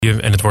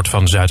buien en het wordt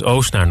van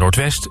zuidoost naar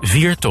noordwest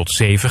 4 tot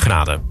 7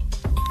 graden.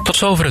 Tot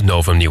zover het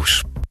Novum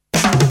Nieuws.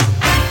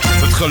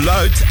 Het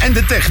geluid en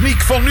de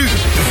techniek van nu.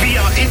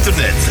 Via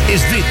internet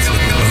is dit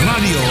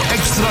Radio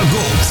Extra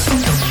Gold.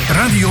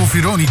 Radio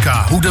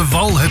Veronica, hoe de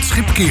wal het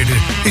schip keerde,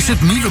 is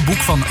het nieuwe boek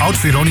van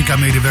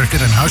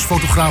oud-Veronica-medewerker en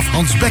huisfotograaf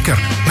Hans Becker.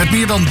 Met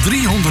meer dan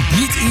 300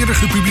 niet eerder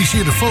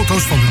gepubliceerde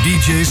foto's van de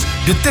DJ's,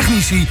 de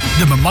technici,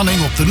 de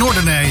bemanning op de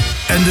Noordenij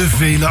en de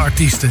vele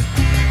artiesten.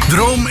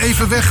 Droom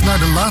even weg naar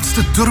de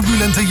laatste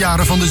turbulente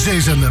jaren van de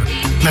zeezender.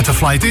 Met de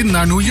flight in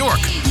naar New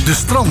York, de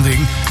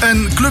stranding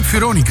en Club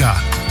Veronica.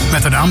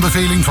 Met een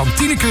aanbeveling van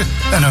Tineke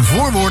en een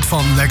voorwoord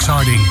van Lex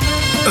Harding.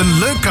 Een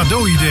leuk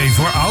cadeau-idee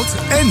voor oud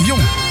en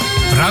jong.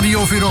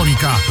 Radio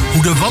Veronica,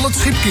 hoe de wal het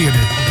schip keerde.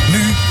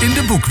 Nu in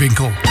de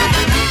boekwinkel.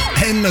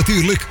 En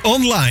natuurlijk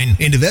online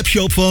in de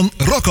webshop van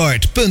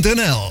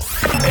rockhard.nl.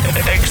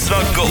 Extra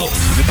Gold,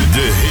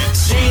 de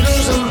hits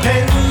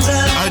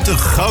uit de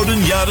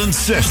gouden jaren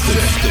 60.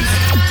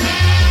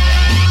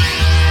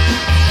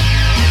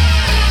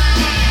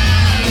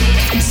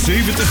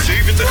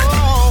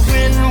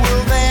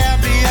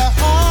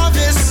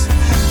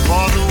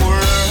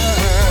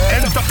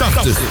 En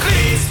 80.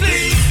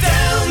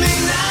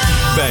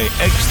 Bij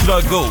Extra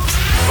Gold.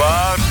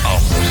 Waar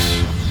anders?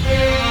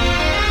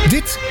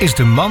 Dit is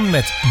de man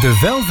met The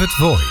Velvet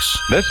Voice.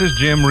 This is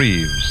Jim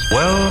Reeves.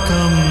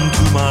 Welcome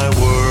to my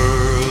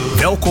world.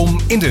 Welkom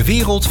in de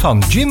wereld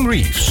van Jim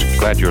Reeves.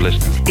 Glad you're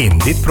listening. In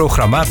dit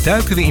programma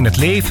duiken we in het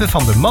leven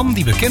van de man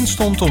die bekend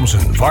stond om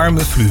zijn warme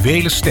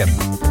fluwelen stem.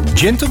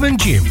 Gentleman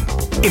Jim.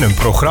 In een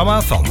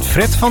programma van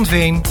Fred van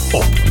Veen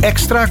op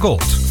Extra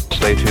Gold.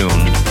 Stay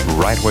tuned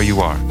right where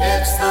you are.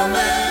 It's the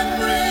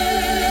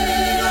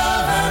memory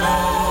of an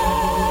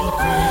old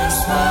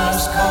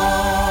Christmas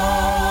card.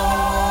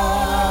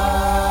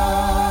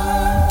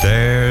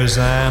 There's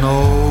an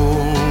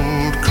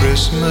old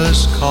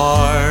Christmas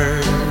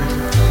card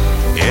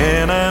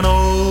in an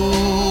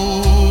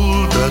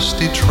old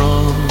dusty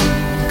trunk,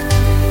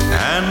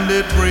 and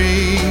it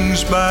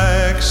brings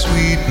back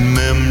sweet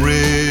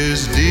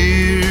memories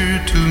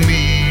dear to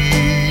me.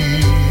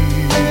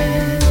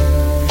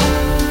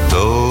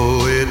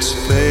 Though it's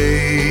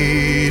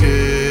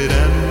faded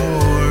and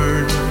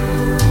worn,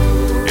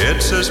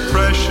 it's as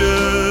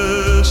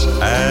precious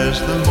as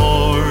the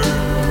morn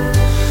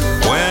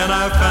when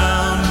I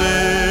found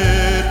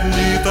it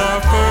 'neath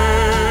our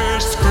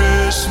first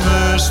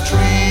Christmas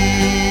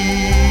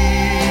tree.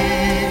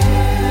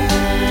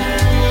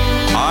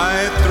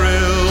 I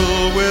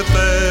thrill with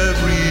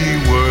every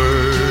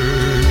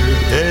word,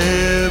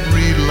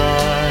 every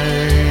line.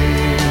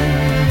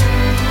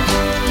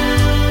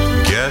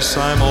 Guess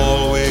I'm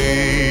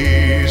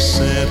always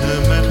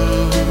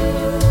sentimental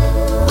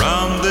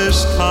round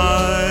this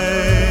time.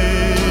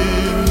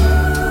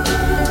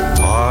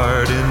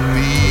 Pardon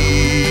me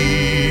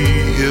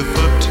if a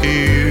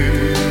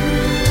tear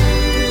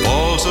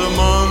falls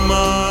among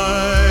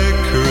my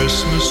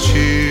Christmas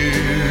cheer.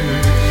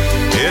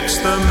 It's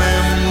the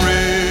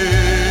memory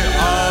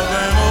of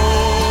an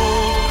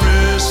old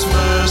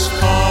Christmas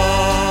card.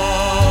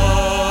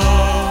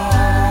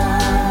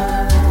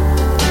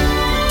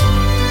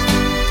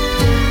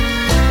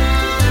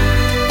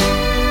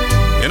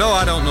 You know,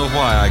 I don't know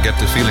why I get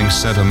to feeling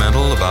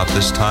sentimental about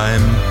this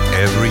time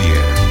every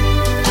year.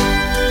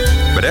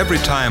 But every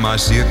time I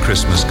see a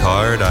Christmas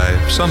card, I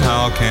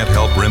somehow can't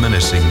help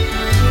reminiscing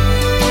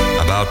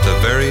about the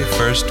very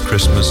first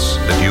Christmas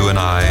that you and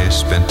I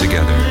spent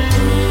together.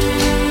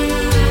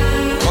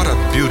 What a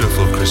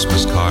beautiful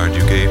Christmas card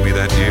you gave me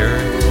that year.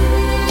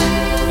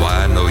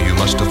 Why, I know you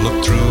must have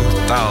looked through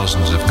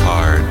thousands of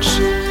cards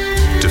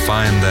to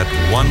find that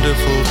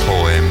wonderful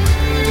poem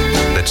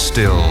that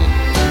still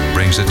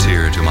brings a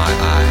tear to my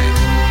eye.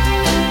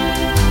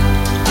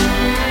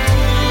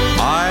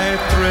 I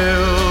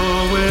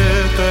thrill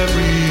with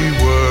every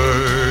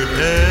word,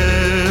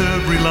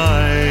 every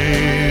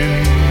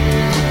line.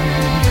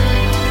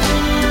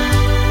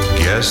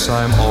 Guess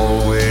I'm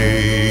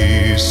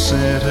always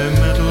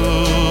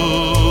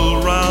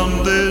sentimental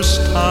round this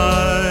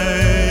time.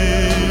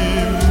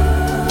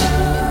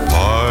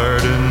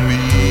 Pardon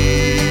me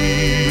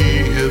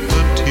if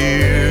a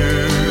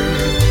tear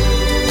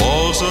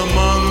falls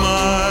among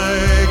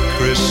my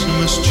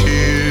Christmas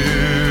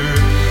cheer.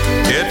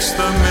 It's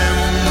the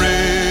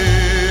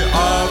memory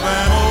of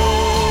an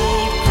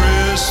old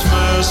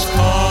Christmas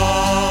card.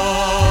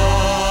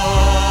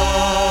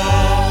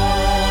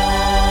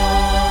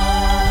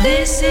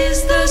 This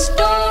is the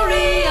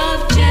story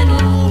of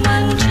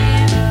Gentleman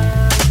Jim.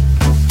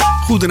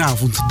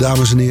 Goedenavond,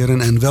 dames en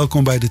heren, en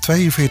welkom bij de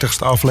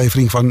 42e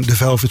aflevering van The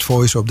Velvet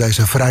Voice op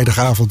deze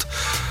vrijdagavond.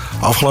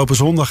 Afgelopen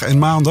zondag en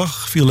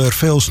maandag viel er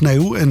veel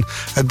sneeuw en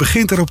het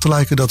begint erop te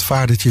lijken dat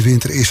vadertje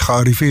winter is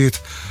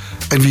gearriveerd.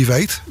 En wie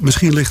weet,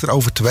 misschien ligt er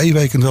over 2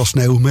 weken wel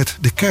sneeuw met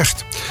de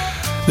kerst.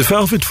 The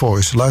Velvet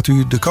Voice laat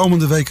u de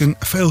komende weken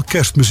veel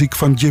kerstmuziek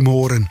van Jim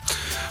horen.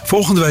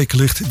 Volgende week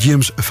ligt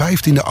Jim's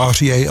 15e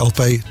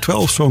RCA-LP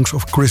 12 Songs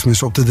of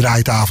Christmas op de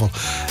draaitafel.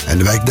 En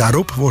de week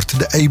daarop wordt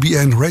de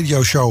ABN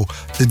Radio Show,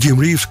 de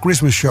Jim Reeves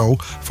Christmas Show,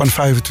 van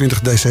 25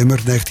 december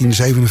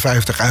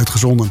 1957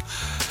 uitgezonden.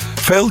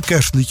 Veel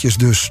kerstliedjes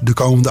dus, de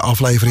komende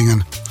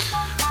afleveringen.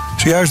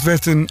 Zojuist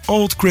werd een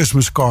Old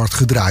Christmas Card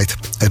gedraaid.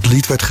 Het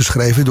lied werd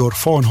geschreven door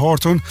Vaughn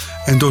Horton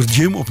en door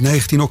Jim op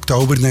 19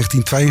 oktober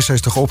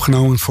 1962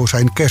 opgenomen voor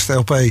zijn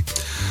kerst-LP.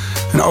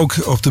 En ook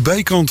op de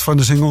B-kant van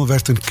de single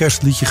werd een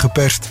kerstliedje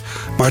geperst,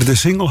 maar de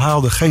single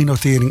haalde geen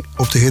notering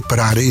op de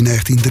hitparade in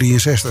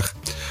 1963.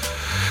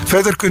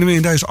 Verder kunnen we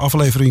in deze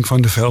aflevering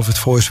van The Velvet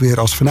Voice weer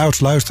als vanouds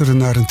luisteren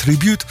naar een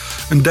tribute,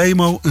 een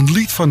demo, een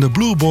lied van de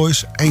Blue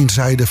Boys, één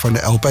zijde van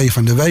de LP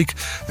van de week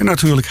en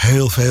natuurlijk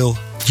heel veel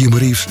Jim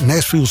Reeves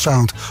Nashville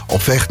Sound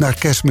op weg naar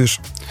Kerstmis.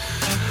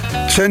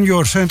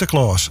 Senor Santa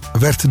Claus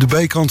werd de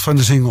B-kant van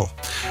de single.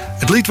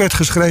 Het lied werd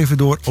geschreven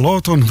door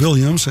Lawton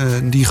Williams,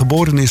 die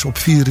geboren is op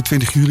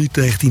 24 juli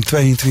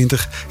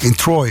 1922 in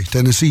Troy,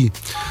 Tennessee.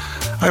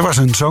 Hij was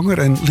een zanger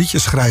en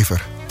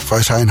liedjeschrijver.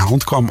 Van zijn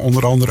hand kwam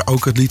onder andere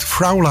ook het lied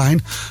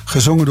Fraulein,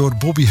 gezongen door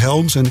Bobby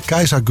Helms, en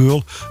Keizer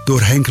Girl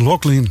door Hank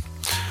Locklin.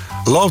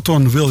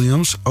 Lawton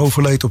Williams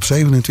overleed op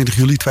 27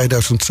 juli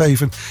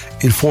 2007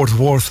 in Fort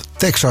Worth,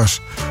 Texas.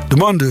 De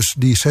man dus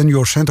die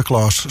Senor Santa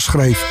Claus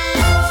schreef.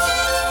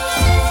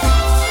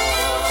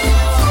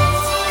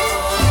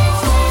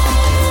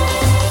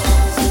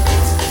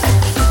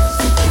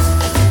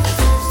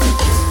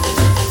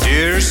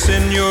 Dear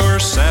Senor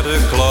Santa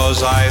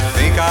Claus, I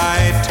think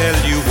I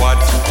tell you what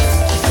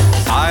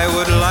I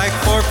would like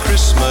for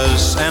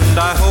Christmas, and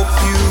I hope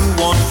you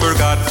won't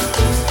forget.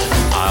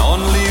 I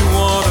only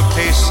want a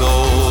peso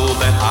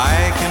that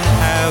I can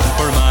have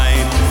for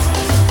mine,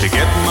 to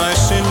get my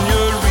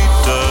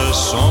senorita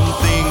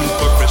something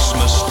for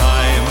Christmas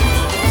time.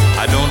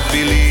 I don't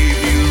believe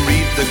you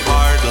read the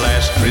card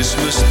last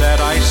Christmas that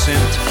I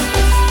sent.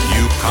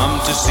 You come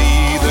to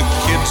see the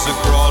kids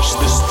across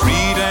the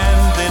street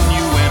and then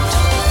you went.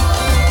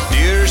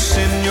 Dear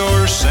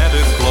Senor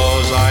Santa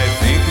Claus, I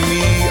think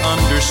me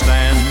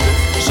understand.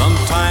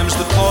 Sometimes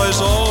the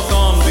toys all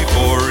gone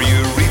before you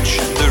reach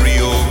the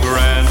Rio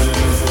Grande.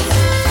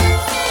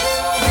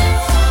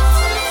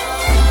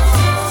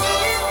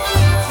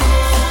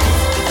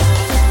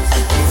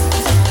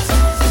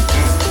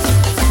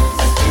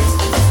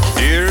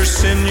 Dear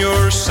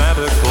Senor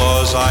Santa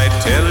Claus, I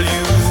tell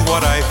you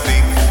what I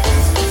think.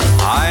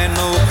 I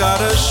know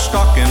got a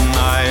stocking,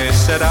 I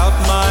set out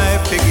my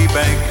piggy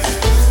bank.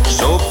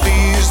 So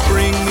please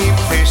bring me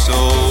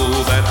peso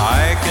that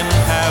I can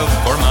have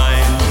for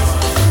mine,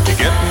 to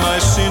get my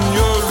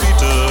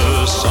senorita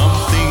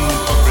something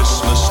for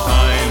Christmas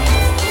time.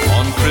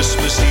 On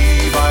Christmas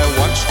Eve I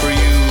watch for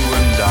you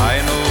and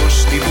I no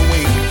sleep a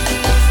wink.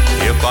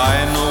 If I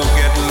no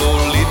get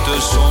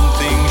Lolita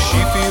something, she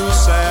feels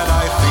sad,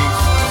 I think.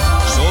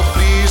 So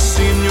please,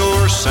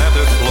 Senor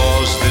Santa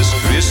Claus, this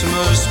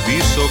Christmas be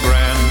so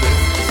grand.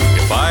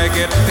 If I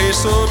get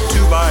peso to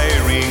buy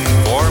a ring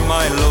for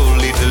my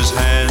Lolita's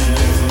hand.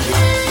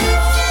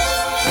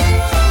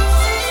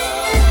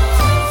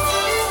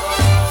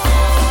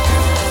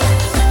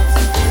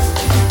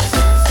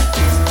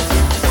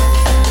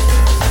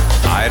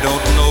 I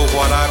don't know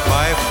what I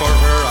buy for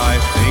her, I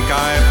think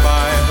I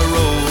buy a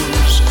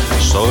rose,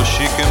 so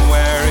she can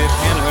wear it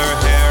in her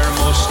hair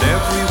most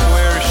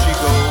everywhere she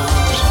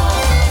goes.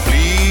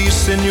 Please,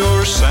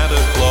 Senor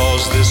Santa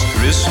Claus, this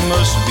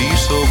Christmas be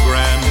so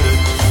grand.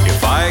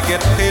 If I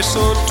get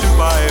peso to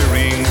buy a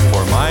ring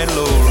for my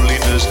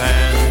Lolita's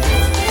hand.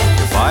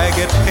 If I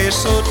get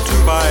peso to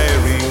buy a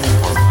ring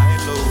for my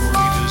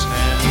Lolita's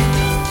hand.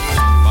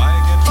 If I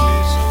get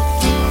peso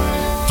to buy.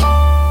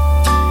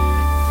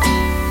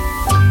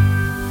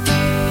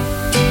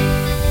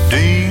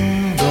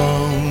 Ding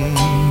dong,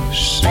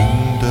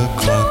 sing de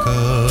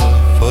klokken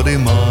voor die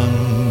man.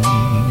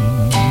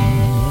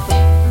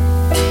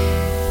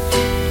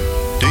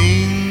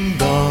 Ding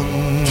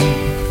dong,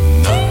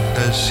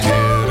 nacht is hier.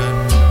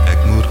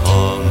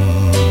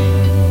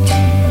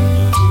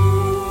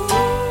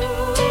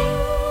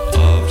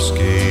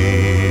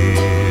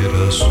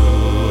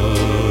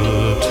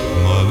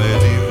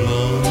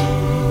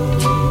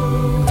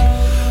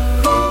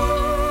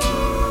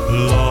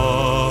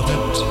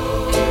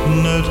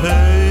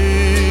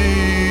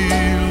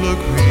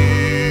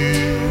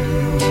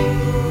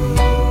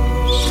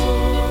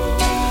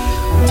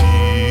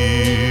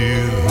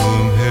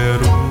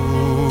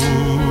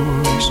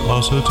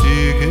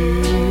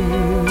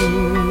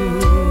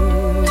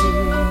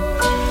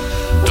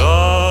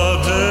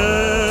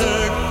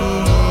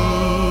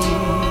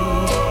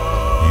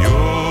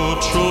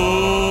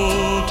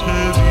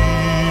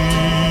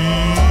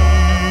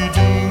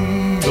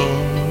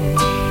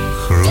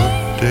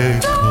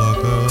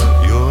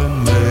 Klokken, jo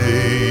en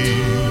mij.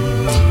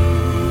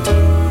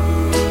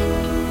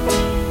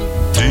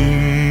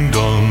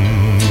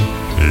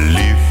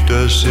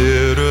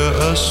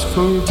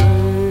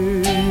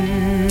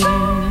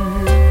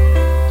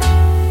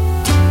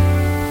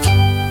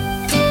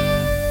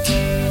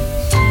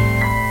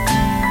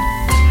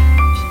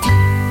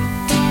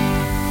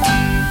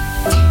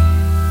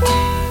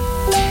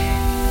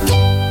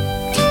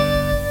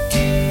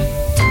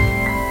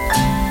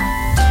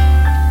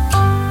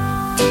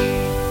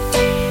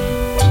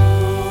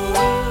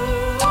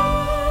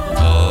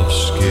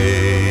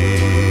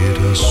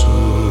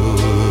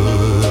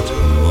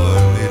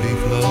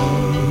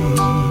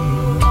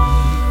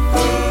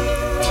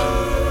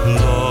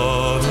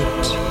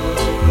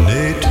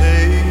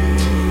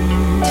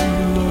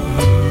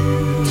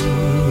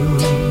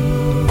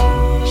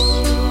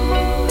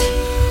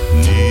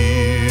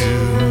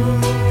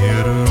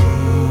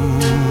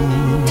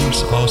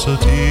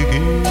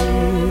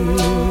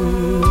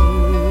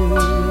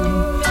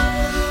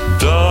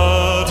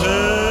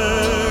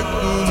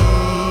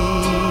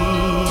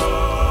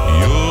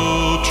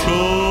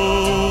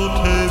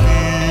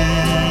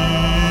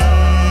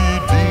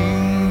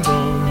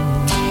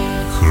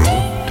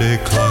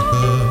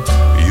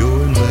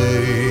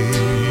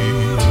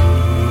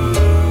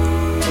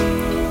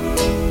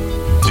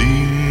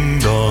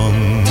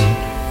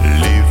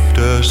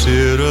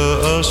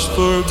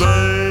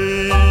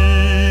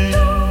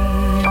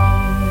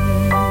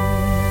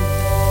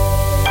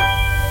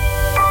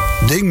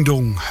 Ding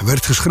Dong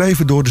werd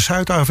geschreven door de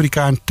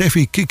Zuid-Afrikaan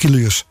Teffie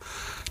Kikilius.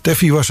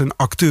 Teffie was een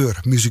acteur,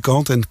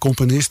 muzikant en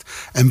componist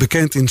en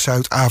bekend in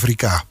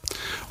Zuid-Afrika.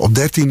 Op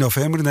 13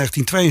 november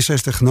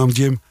 1962 nam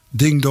Jim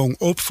Ding Dong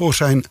op voor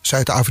zijn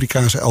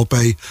Zuid-Afrikaanse LP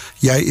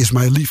Jij is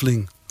mijn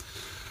lieveling.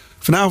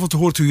 Vanavond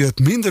hoort u het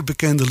minder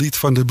bekende lied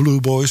van de Blue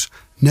Boys,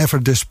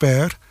 Never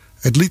Despair.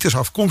 Het lied is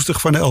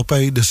afkomstig van de LP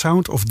The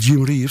Sound of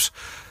Jim Reeves.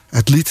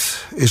 Het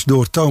lied is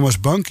door Thomas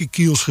Bunky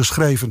Keels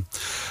geschreven.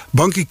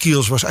 Bunky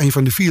Keels was een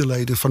van de 4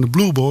 leden van de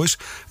Blue Boys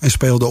en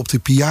speelde op de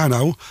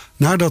piano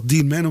nadat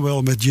Dean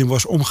Manuel met Jim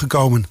was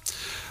omgekomen.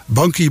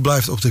 Bunky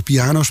blijft op de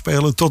piano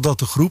spelen totdat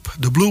de groep,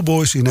 de Blue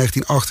Boys, in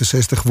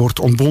 1968 wordt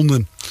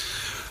ontbonden.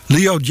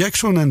 Leo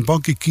Jackson en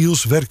Bunky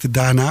Keels werkten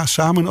daarna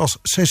samen als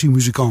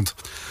sessiemuzikant.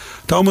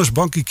 Thomas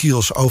Bunky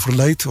Keels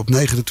overleed op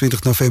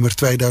 29 november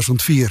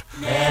 2004.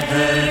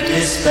 Never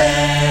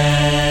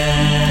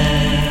despair.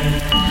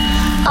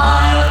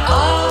 I'll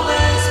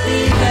always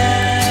be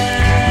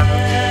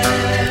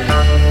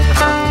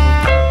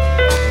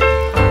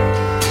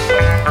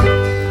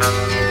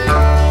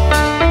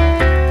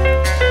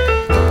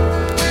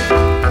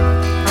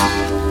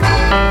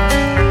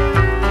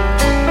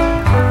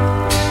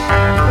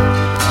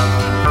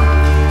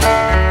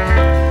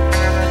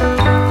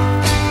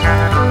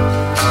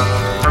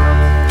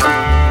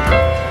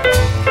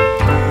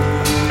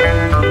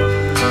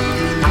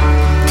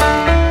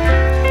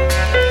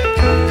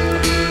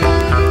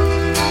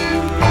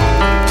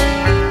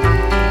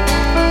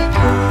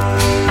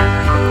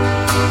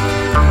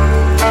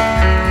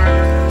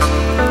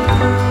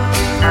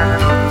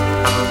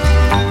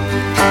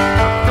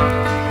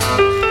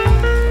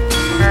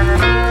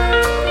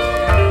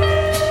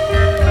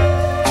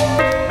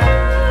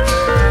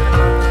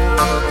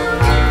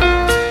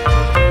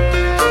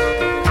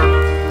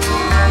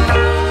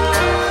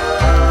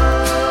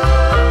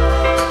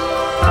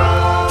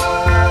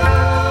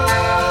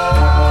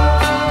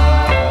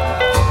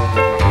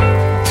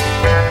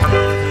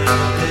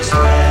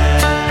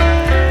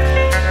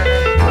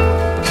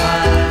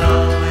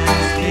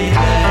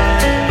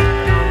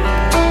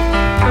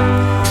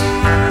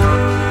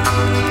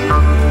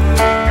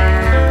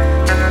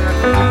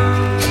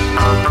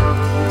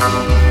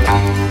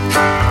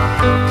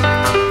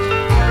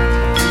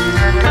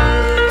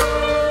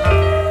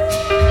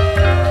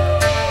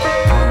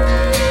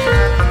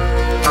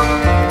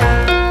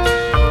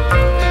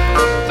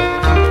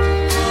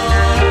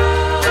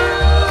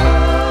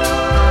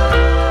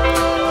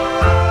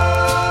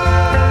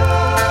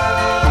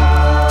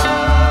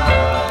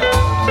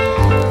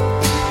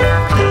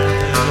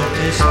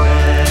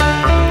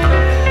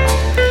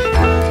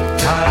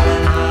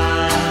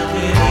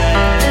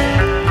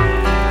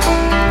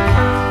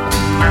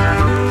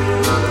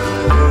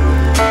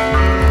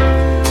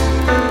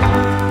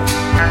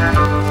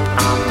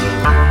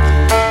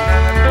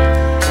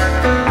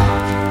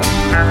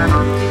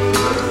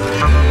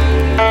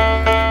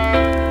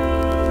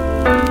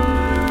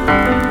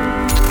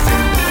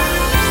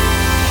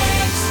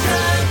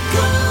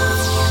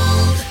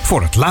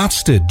Voor het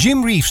laatste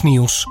Jim Reeves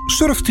nieuws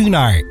surft u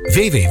naar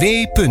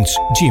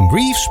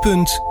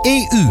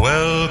www.jimreeves.eu.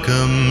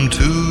 Welcome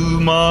to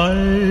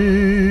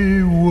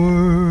my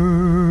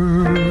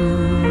world.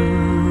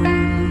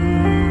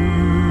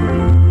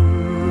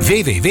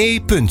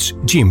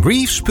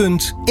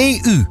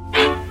 www.jimreeves.eu.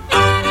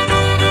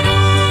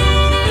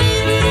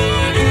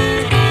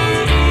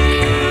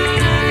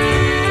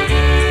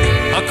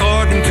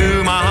 According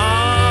to my heart,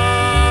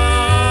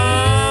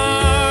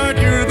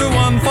 you're the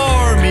one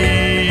for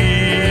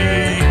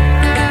me.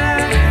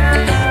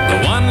 The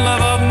one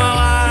love of my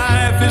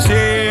life is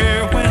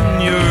here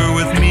when you're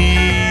with me.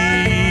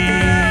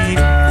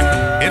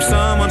 If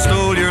someone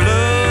stole your love,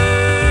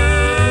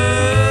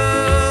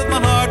 my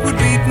heart would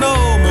beat no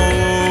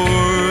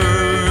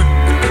more.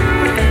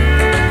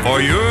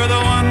 For you're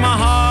the one my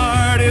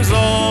heart is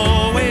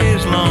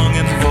always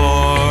longing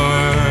for.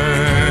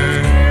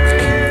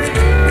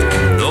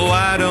 Though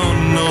I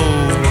don't know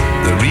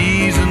the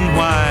reason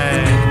why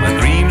my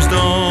dreams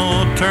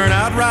don't turn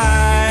out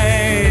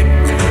right,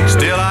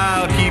 still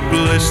I'll keep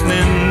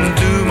listening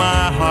to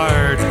my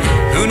heart.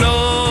 Who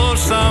knows,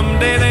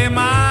 someday they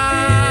might.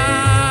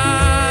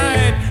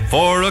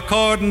 For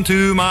according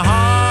to my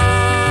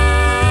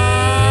heart,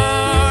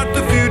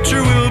 the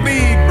future will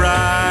be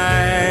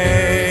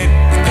bright.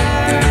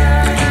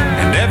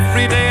 And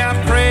every day I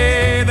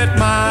pray that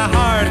my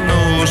heart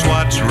knows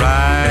what's right.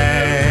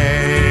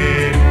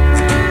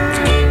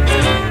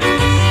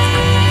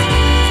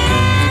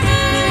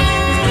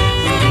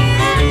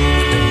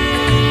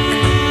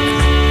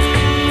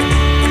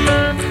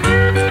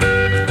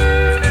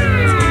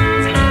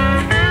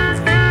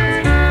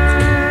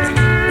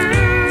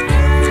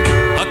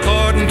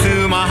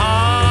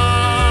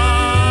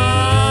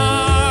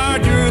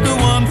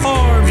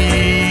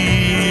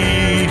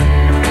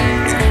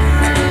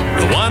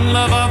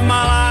 one love of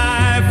my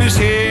life is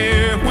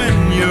here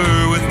when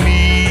you're with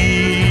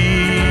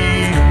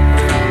me.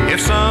 If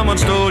someone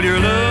stole your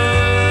love,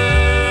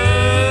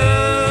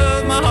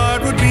 my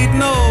heart would beat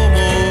no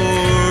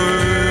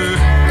more.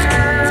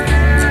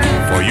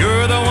 For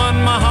you're the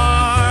one my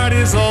heart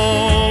is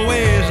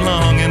always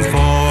longing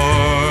for.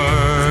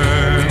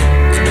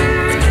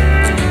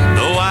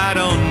 Though I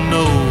don't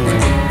know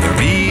the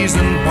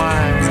reason why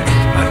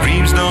my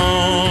dreams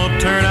don't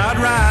turn out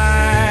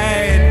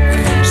right,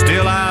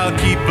 still I'll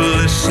keep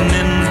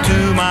listening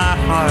to my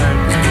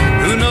heart.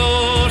 Who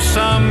knows,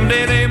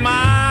 someday they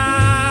might.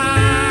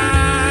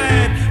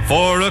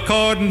 For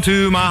according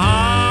to my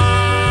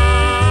heart,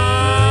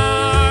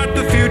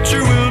 the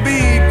future will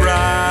be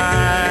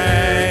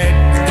bright.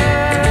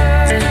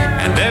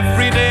 And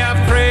every day I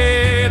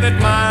pray that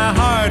my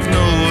heart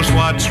knows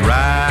what's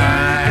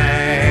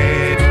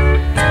right.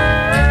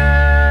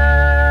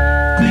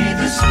 May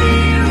the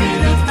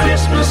spirit of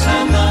Christmas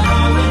and the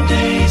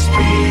holidays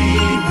be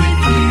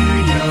with you,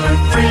 your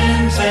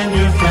friends and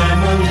your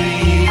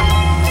family.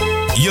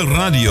 Je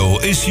radio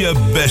is je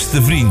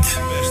beste vriend.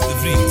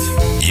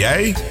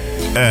 Jij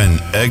en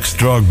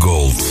Extra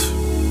Gold.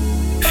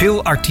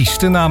 Veel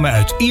artiesten namen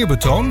uit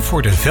eerbetoon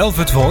voor de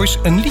Velvet Voice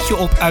een liedje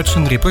op uit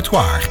zijn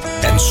repertoire.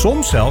 En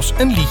soms zelfs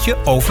een liedje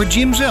over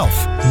Jim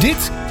zelf.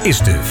 Dit is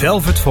de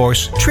Velvet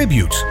Voice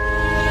Tribute.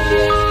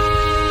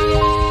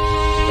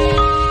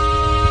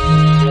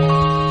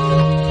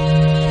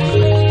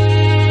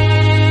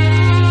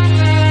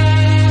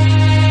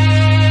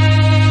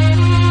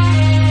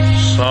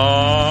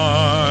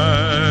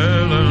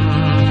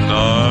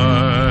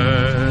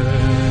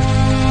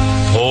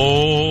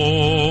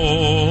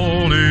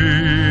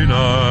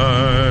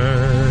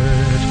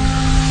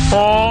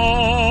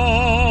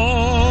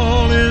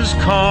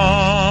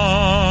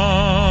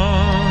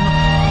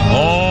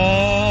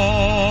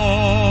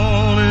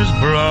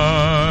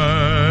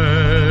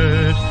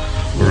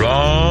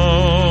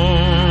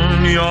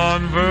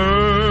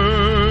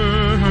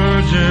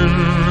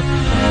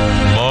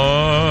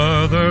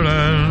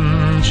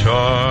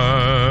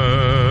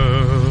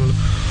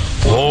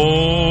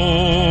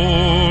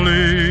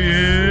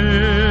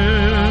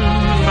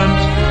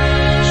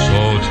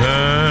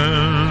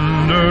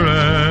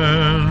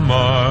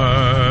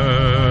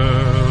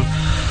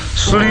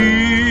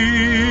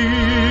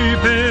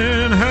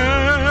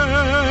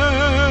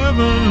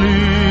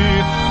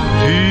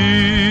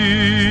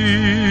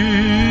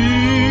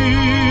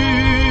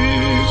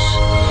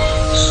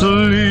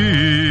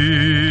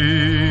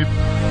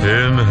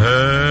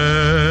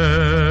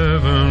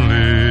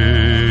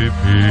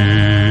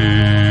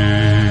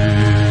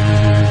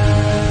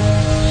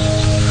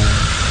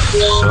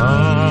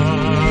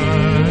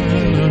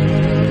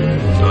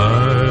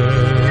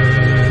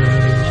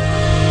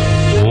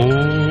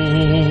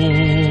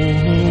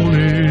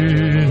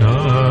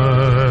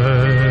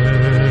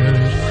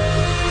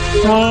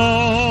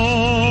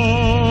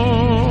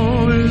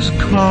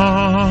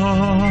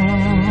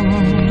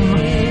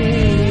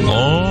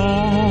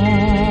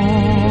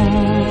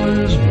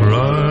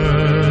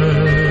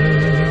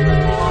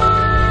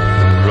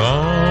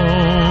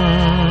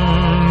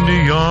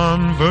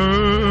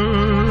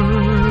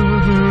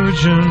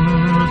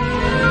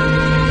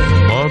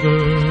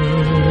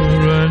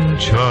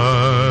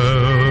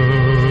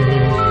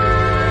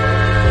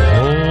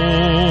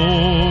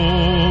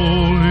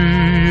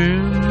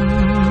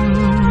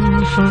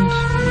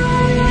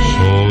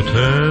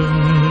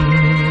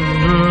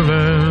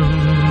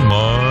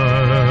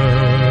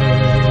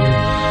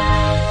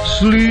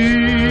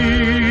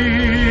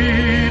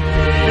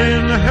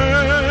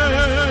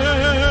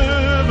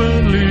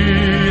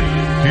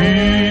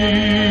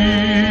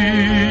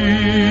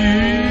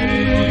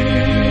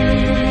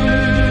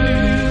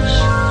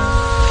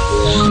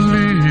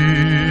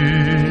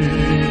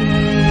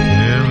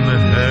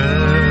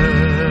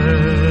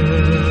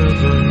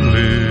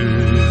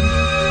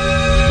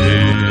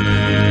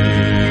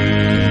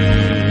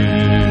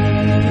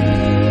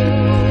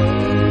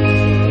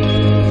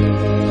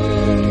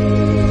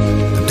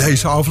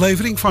 Deze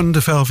aflevering van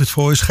The Velvet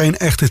Voice geen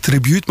echte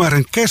tribute, maar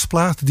een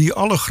kerstplaat die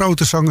alle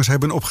grote zangers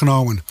hebben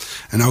opgenomen.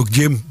 En ook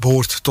Jim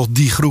behoort tot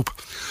die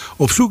groep.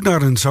 Op zoek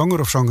naar een zanger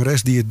of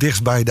zangeres die het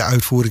dichtst bij de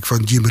uitvoering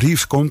van Jim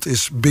Reeves komt,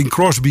 is Bing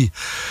Crosby.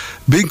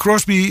 Bing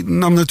Crosby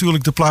nam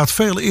natuurlijk de plaat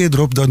veel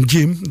eerder op dan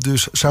Jim,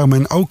 dus zou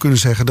men ook kunnen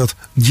zeggen dat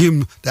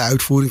Jim de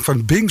uitvoering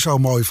van Bing zo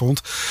mooi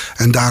vond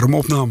en daarom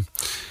opnam.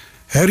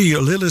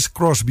 Harry Lillis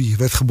Crosby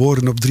werd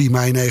geboren op 3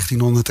 mei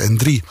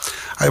 1903.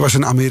 Hij was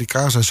een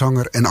Amerikaanse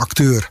zanger en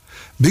acteur.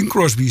 Bing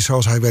Crosby,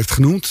 zoals hij werd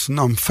genoemd,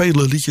 nam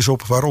vele liedjes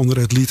op, waaronder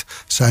het lied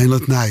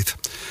Silent Night.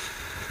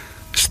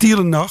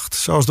 Stille Nacht,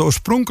 zoals de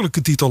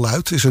oorspronkelijke titel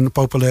luidt, is een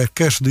populair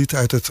kerstlied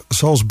uit het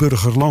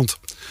Salzburgerland.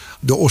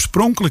 De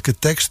oorspronkelijke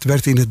tekst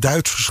werd in het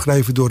Duits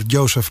geschreven door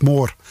Joseph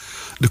Moore.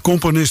 De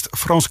componist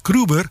Frans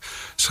Kruber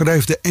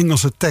schreef de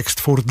Engelse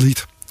tekst voor het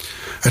lied.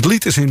 Het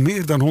lied is in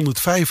meer dan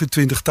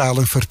 125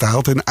 talen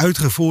vertaald en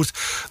uitgevoerd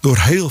door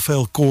heel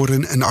veel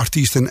koren en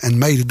artiesten. En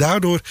mede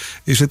daardoor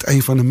is het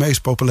een van de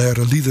meest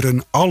populaire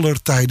liederen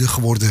aller tijden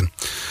geworden.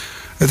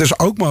 Het is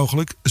ook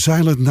mogelijk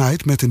Silent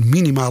Night met een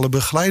minimale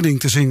begeleiding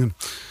te zingen.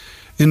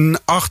 In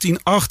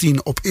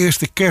 1818, op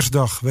eerste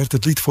kerstdag, werd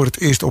het lied voor het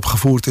eerst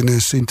opgevoerd in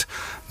de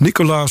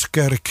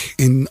Sint-Nicolaaskerk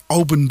in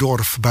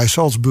Obendorf bij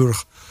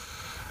Salzburg.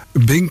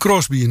 Bing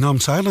Crosby nam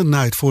Silent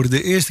Night voor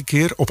de eerste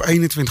keer op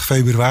 21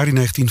 februari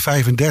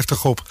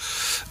 1935 op.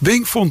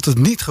 Bing vond het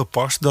niet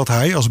gepast dat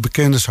hij als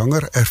bekende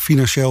zanger er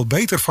financieel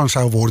beter van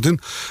zou worden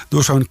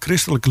door zo'n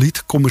christelijk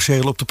lied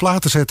commercieel op de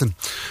plaat te zetten.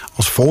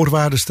 Als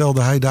voorwaarde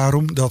stelde hij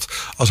daarom dat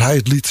als hij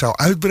het lied zou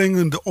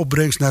uitbrengen, de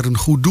opbrengst naar een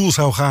goed doel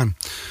zou gaan.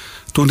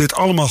 Toen dit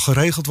allemaal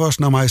geregeld was,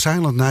 nam hij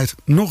Silent Night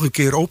nog een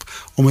keer op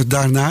om het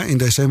daarna in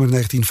december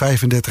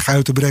 1935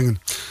 uit te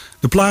brengen.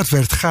 De plaat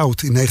werd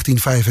goud in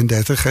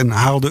 1935 en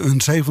haalde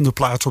een 7e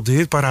plaats op de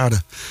hitparade.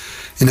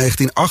 In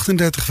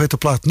 1938 werd de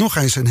plaat nog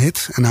eens een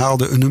hit en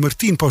haalde een nummer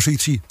 10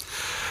 positie.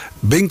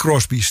 Bing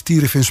Crosby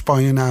stierf in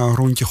Spanje na een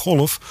rondje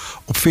golf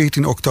op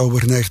 14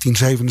 oktober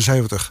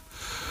 1977.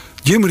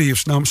 Jim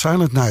Reeves nam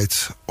Silent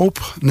Night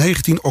op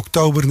 19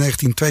 oktober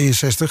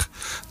 1962,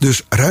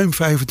 dus ruim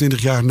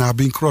 25 jaar na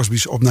Bing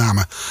Crosby's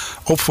opname,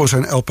 op voor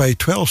zijn LP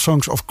 12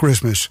 Songs of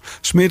Christmas,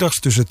 's middags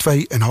tussen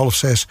 2 en half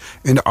 6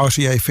 in de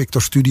RCA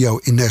Victor Studio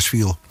in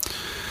Nashville.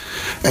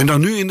 En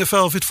dan nu in de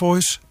Velvet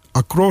Voice,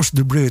 Across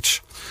the Bridge.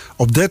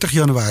 Op 30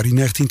 januari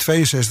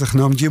 1962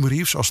 nam Jim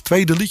Reeves als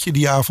tweede liedje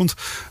die avond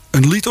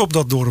een lied op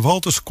dat door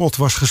Walter Scott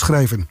was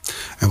geschreven.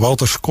 En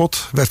Walter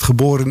Scott werd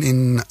geboren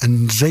in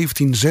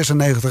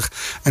 1796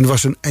 en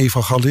was een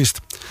evangelist.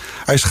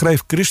 Hij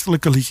schreef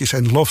christelijke liedjes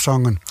en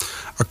lofzangen.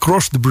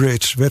 Across the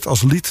Bridge werd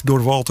als lied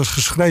door Walters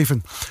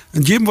geschreven.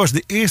 En Jim was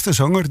de eerste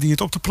zanger die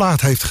het op de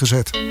plaat heeft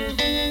gezet.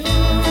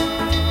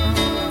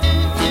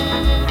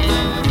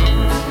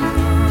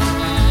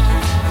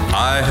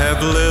 I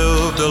have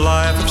lived a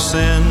life of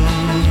sin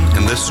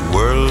in this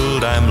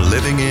world I'm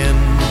living in.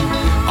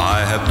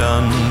 I have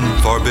done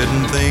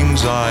forbidden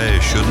things I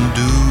shouldn't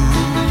do.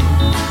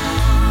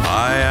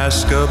 I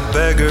asked a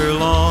beggar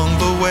along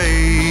the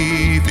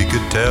way if he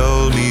could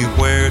tell me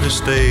where to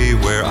stay,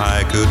 where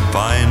I could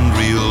find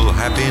real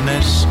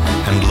happiness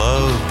and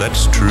love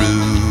that's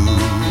true.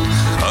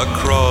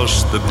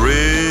 Across the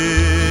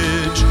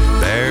bridge,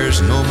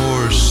 there's no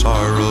more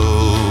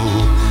sorrow.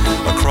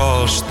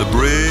 Across the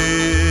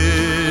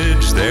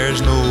bridge,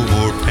 there's no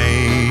more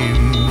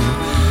pain.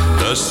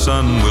 The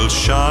sun will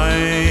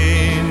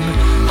shine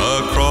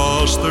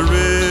across the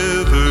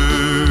river,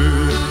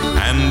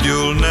 and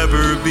you'll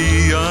never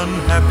be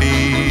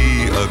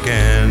unhappy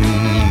again.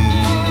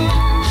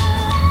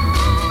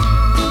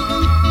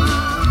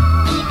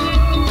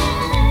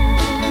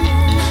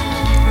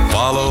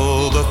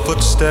 Follow the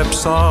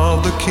footsteps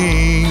of the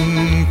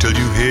King till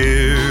you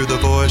hear the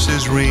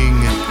voices ring.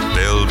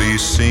 They'll be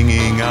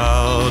singing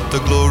out the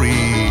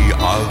glory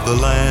of the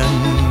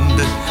land.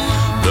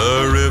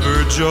 The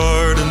river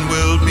Jordan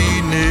will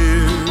be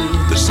near.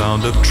 The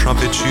sound of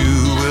trumpets you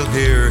will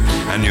hear,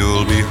 and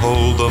you'll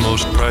behold the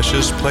most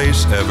precious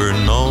place ever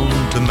known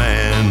to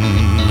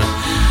man.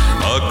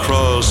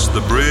 Across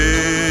the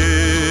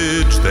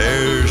bridge,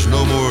 there's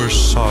no more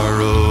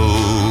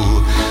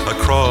sorrow.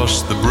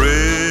 Across the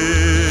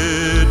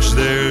bridge,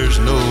 there's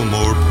no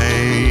more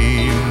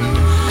pain.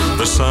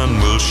 The sun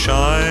will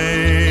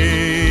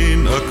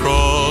shine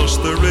across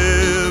the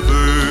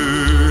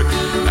river,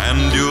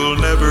 and you'll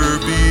never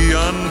be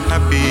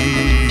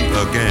unhappy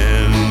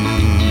again.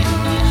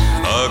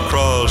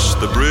 Across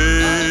the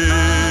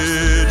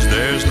bridge,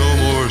 there's no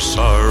more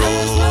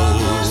sorrow.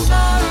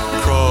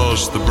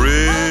 Across the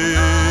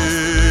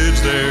bridge,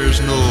 there's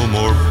no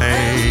more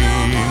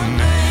pain.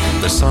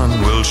 The sun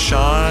will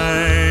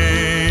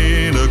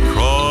shine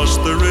across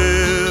the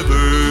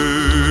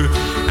river,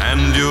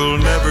 and you'll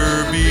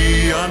never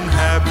be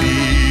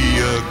unhappy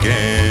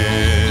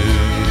again.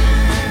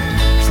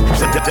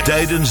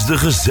 Tijdens de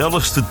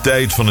gezelligste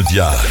tijd van het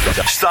jaar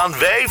staan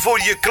wij voor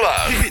je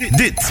klaar.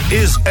 Dit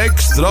is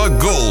Extra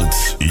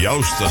Gold.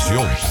 Jouw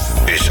station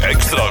is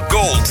Extra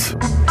Gold.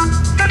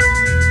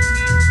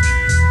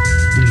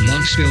 Een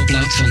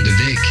langspeelplaat van de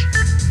week.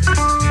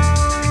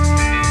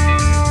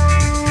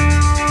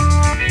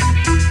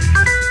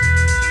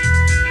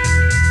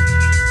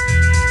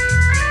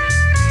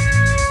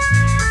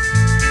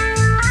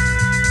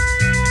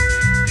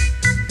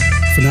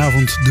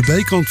 Vanavond de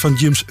B-kant van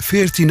Jim's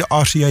 14e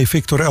RCA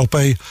Victor LP,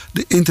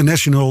 The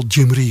International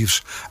Jim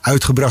Reeves,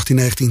 uitgebracht in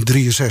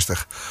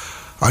 1963.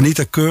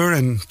 Anita Kerr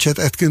en Chet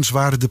Atkins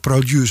waren de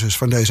producers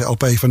van deze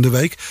LP van de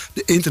week,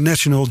 The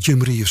International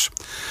Jim Reeves.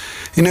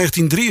 In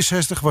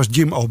 1963 was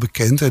Jim al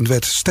bekend en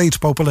werd steeds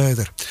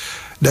populairder.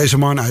 Deze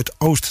man uit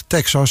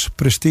Oost-Texas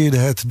presteerde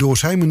het door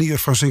zijn manier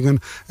van zingen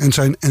en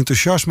zijn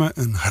enthousiasme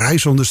een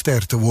reizende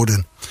ster te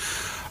worden.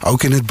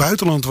 Ook in het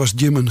buitenland was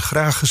Jim een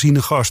graag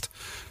geziene gast.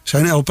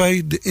 Zijn LP,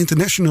 The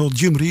International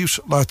Jim Reeves,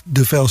 laat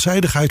de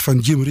veelzijdigheid van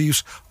Jim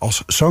Reeves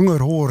als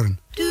zanger horen.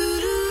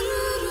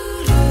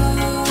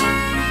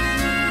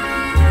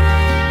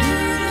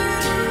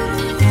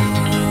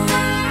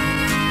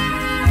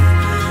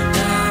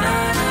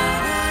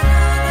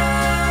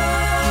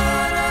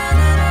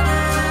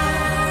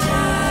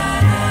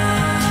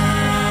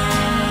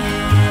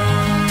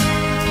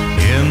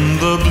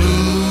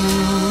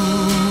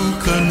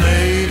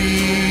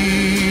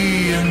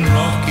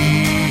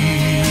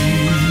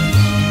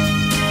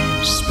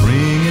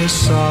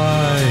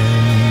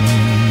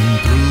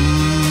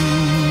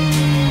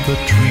 the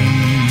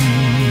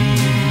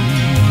trees,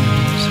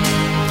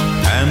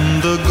 and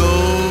the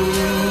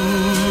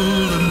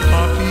golden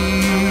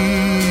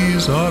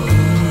poppies are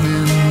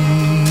blooming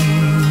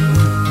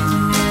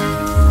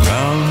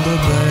round the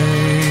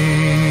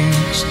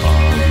banks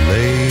of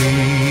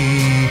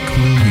Lake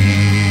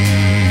Louise.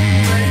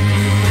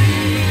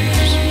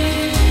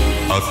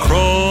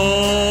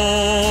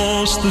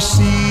 Across the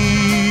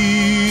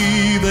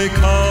sea they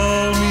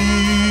call me,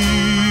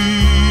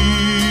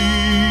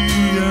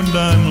 and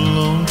I'm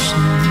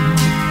lonesome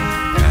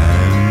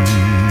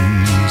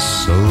and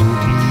so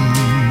blue,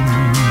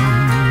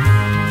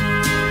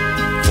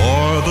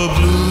 for the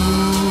blue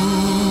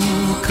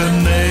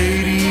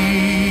Canadian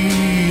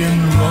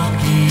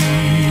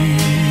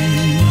Rockies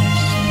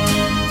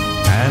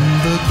and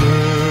the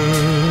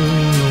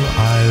girl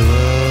I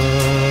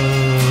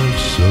love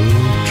so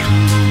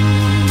true.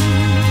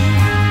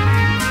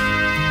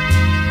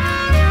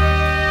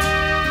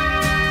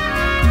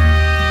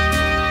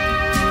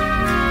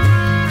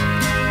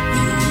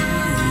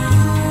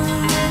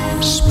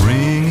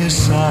 Spring is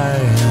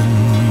sighing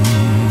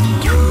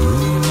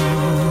through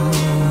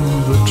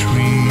the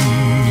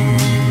trees,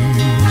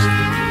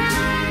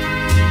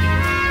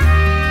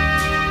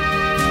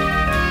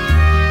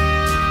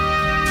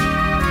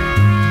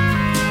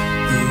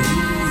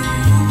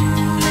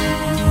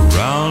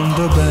 round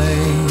the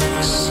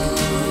banks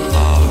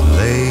of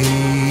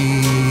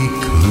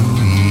Lake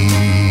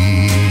Louise.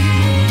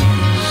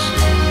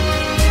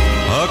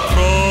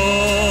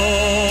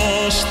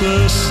 Across the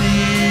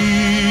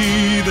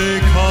sea they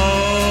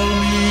call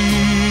me,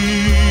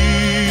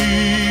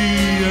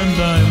 and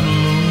I'm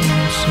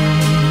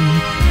lonesome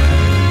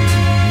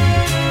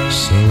and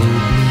so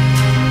blue,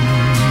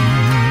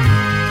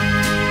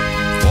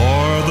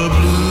 for the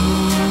blue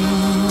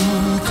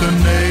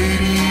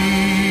Canadian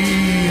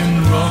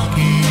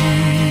Rockies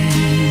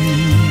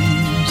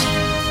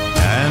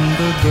and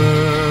the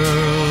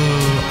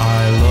girl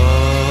I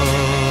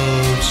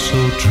love so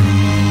true.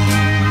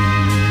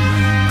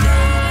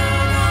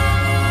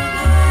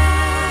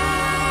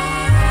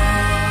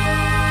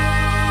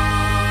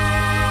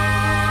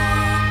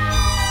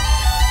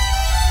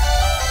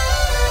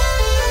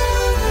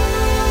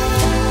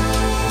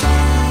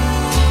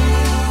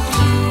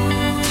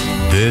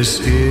 This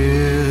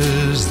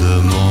is the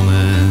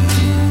moment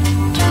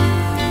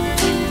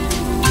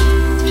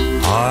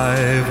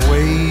I've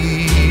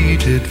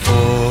waited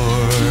for.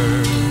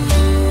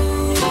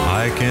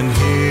 I can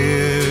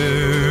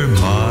hear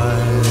my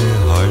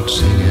heart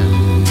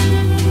singing.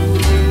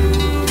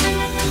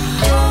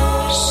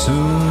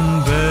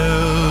 Soon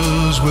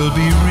bells will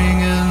be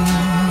ringing.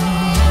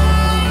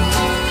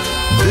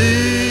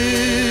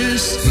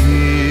 This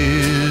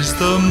is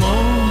the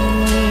moment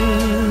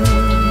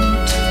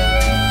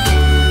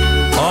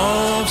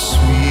of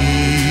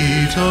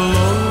sweet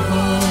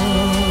aloha.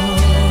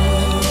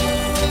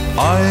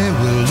 I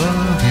will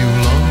love you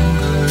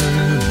longer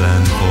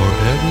than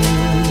forever.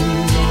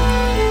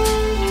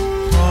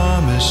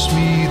 Promise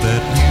me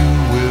that you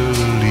will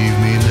leave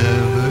me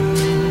never.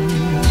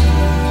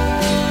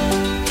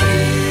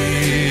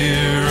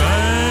 Here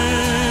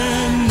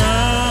and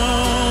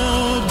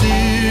now,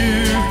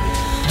 dear,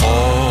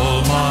 all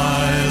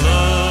my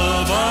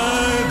love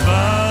I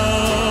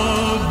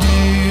vow,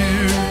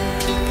 dear.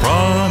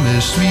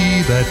 Promise me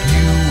that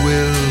you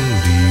will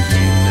leave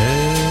me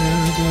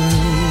never.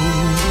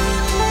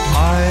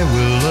 I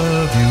will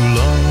love you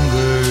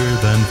longer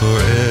than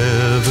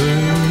forever.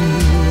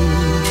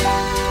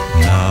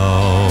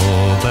 Now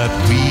that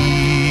we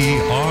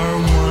are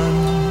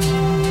one,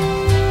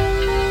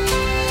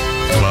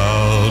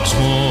 clouds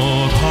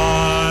won't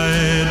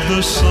hide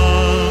the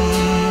sun.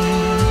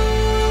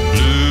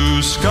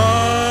 Blue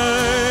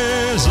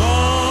skies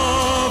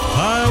of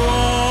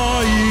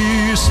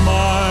Hawaii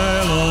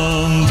smile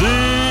on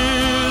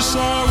this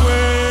our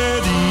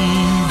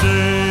wedding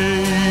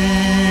day.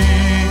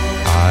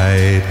 I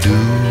do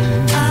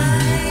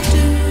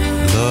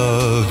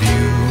love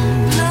you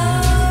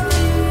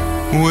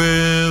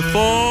with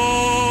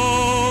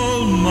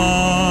all my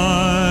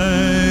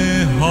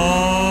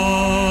heart.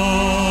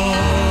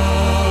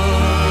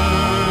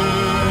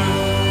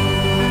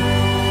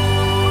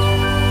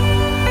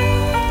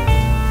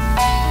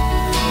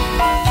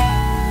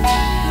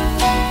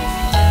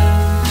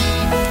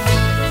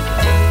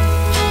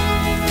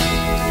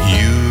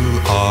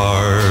 You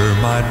are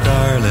my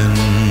darling,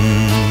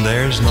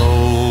 there's no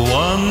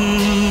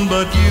one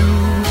but you,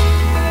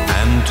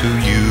 and to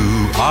you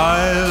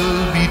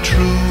I'll be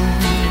true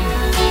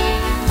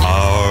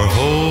our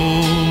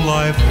whole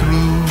life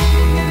through.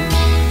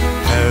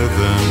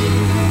 Heaven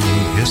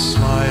is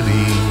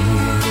smiling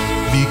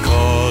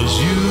because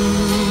you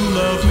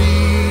love me.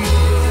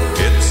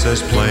 It's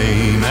as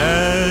plain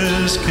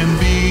as can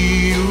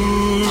be,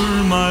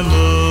 you're my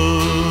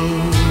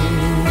love.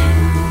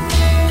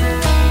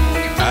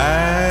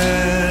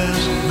 As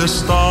the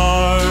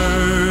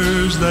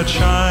stars that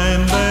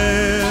shine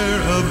there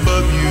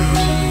above you,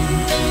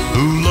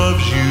 who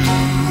loves you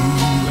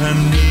and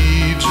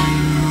needs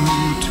you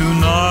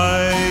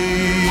tonight.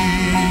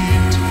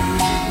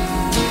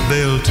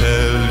 they'll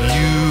tell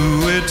you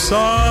it's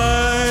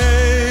I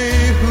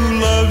who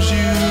loves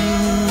you.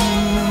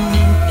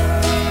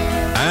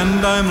 And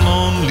I'm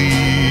lonely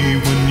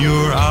when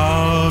you're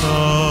out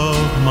of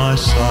my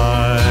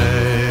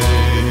sight.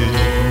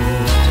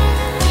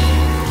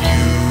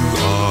 You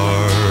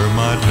are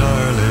my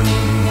darling,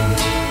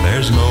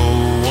 there's no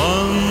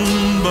one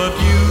but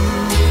you,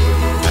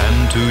 and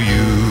to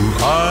you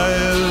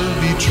I'll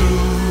be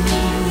true,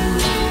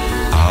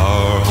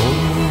 our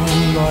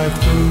whole life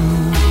through.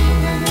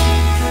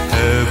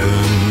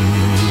 Heaven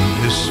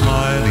is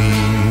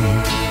smiling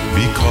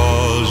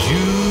because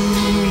you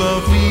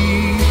love me.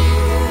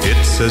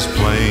 It's as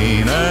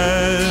plain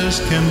as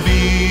can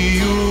be,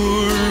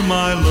 you're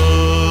my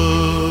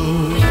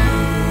love.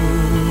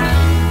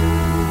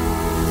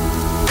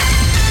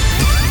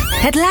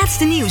 Het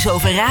laatste nieuws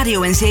over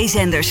radio- en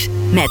zeezenders.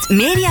 Met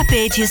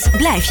Mediapages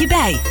blijf je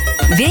bij.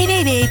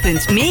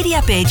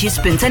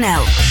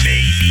 www.mediapages.nl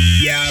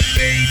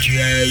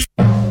Mediapages.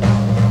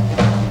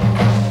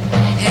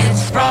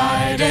 It's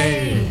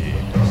Friday,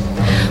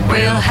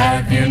 we'll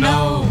have you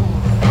know.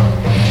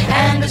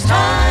 And it's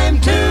time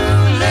to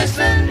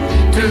listen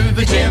to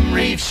the Jim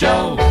Reeves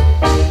Show.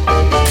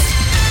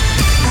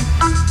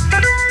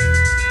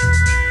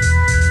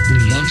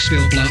 De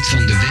langspeelplaat van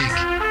de week.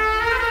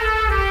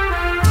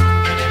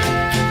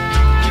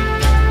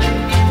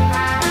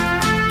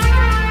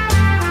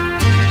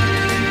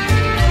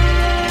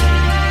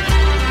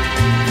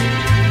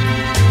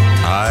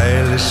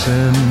 I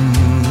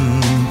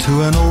listened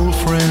to an old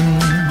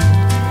friend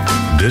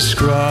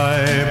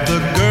describe the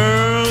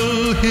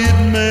girl he'd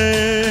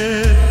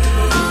met.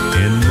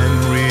 In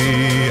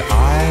memory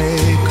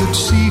I could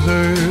see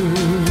her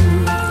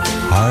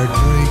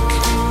heartbreak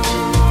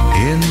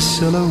in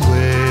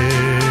silhouette.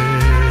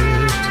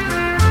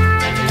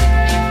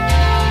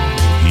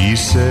 He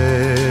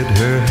said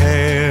her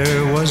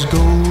hair was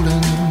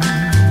golden,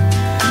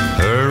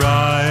 her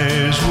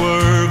eyes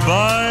were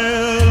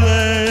violet.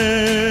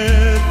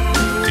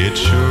 It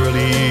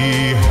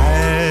surely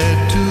had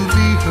to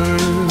be her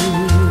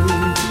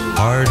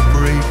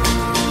heartbreak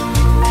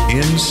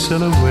in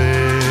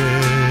silhouette.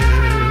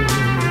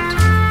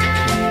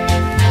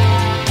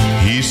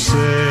 He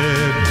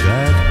said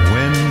that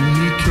when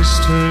he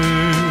kissed her,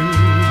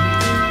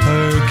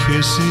 her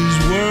kisses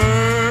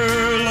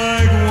were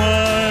like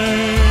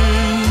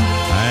wine.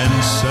 And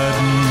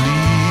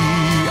suddenly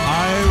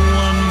I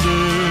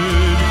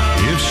wondered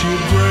if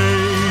she'd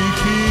break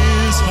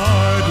his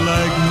heart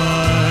like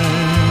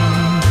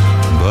mine.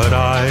 But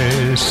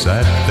I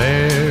sat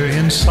there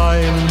in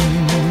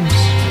silence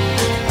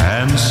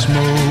and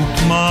smoked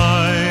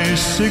my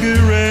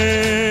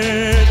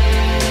cigarette.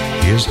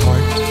 His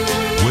heart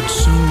would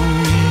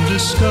soon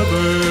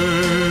discover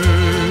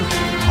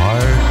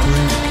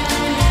heartbreak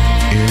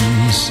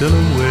in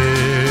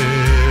silhouette.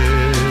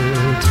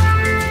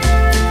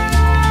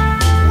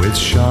 With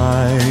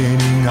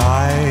shining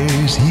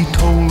eyes he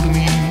told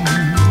me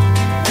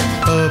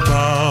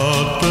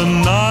about the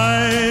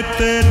night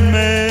they'd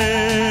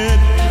met.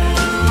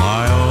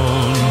 My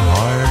own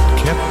heart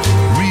kept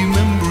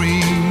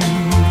remembering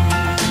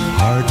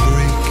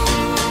heartbreak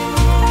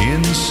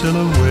in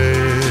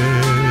silhouette.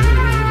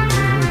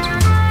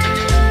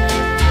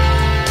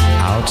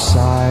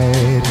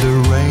 Outside the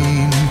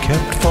rain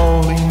kept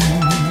falling,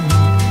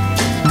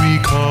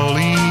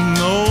 recalling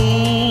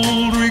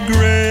old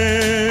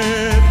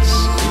regrets.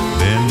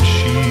 Then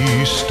she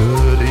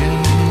stood in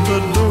the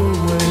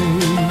doorway,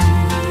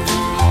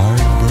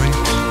 heartbreak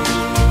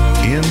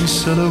in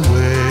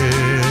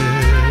silhouette.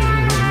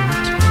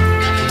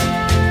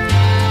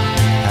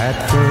 At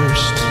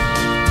first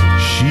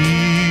she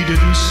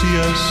didn't see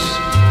us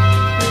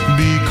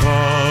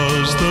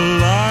because the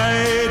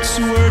lights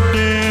were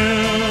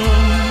dim.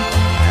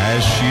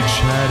 As she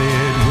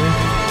chatted with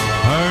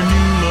her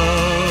new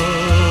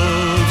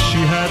love,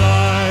 she had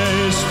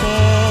eyes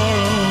for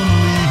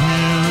only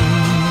him.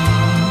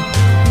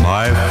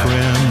 My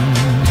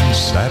friend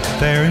sat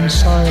there in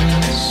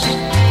silence,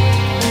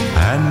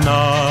 and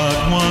not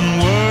one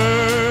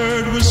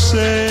word was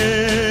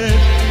said.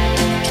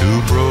 Two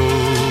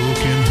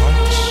broken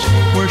hearts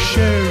were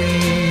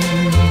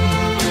sharing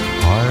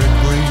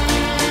heartbreak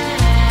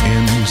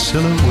in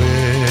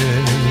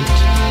silhouette.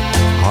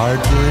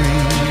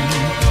 Heartbreak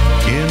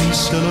in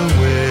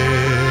silhouette.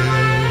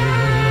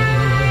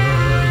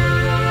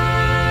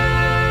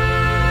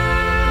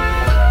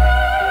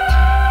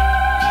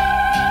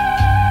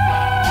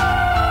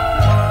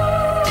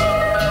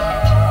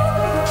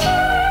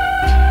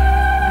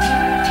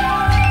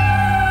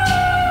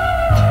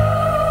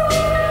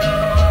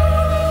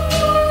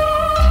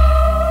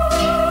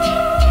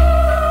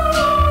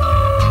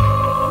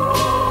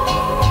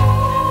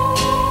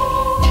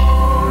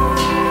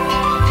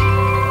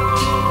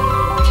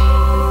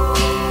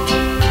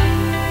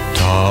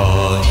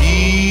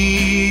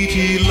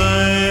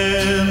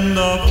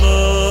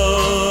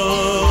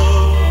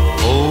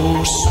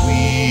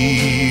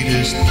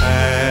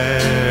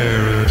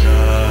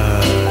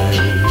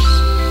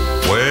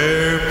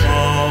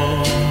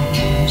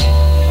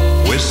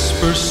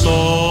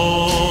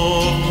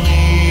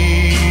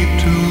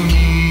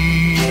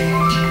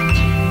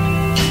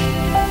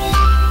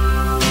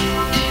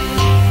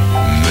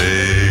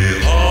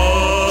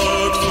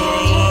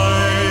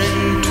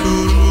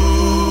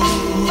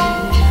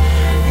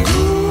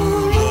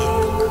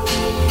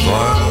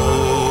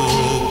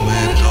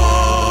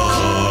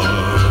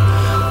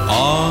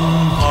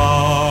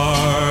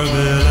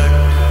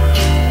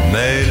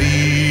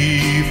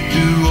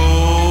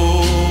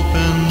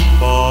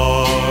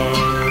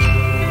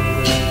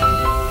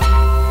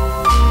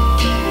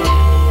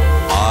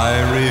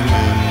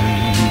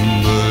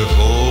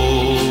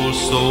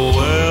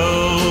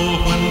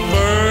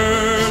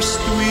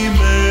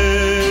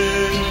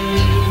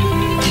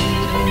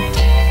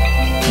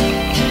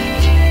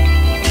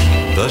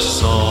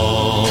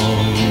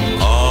 song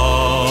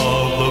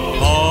of the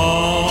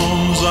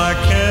palms I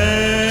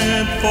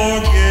can't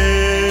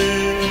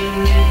forget.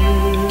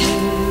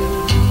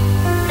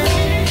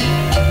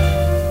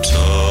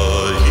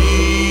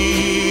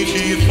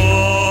 Tahiti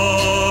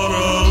for a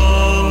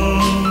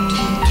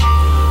land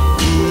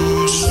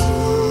whose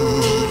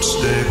roots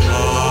they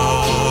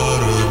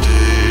paradise.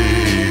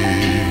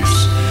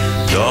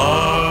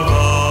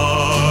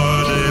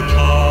 Darbar de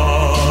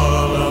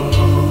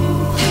Palamu,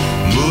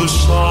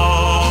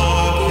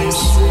 Musaki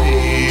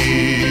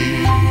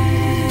Sea.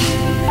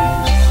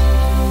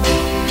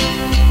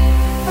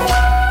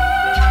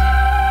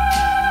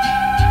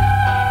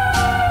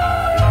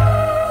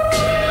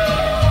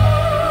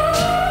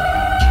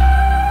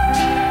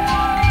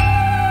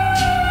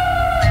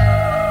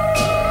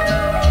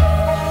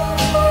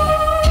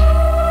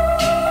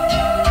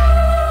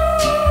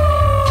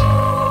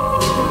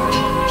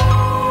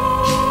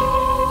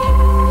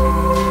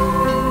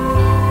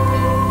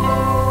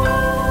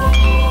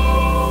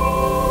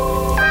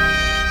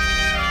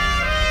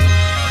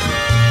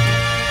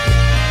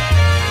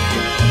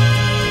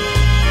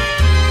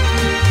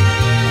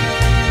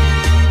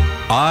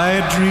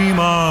 I dream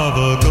of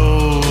a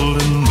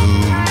golden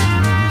moon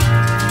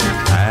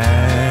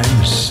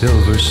and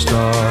silver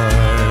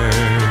stars.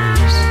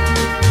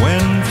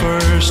 When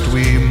first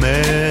we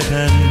met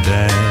and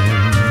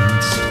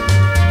danced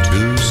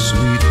to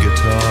sweet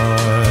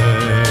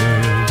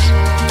guitars,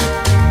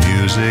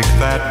 music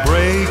that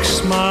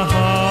breaks my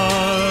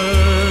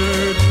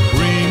heart,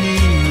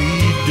 bringing me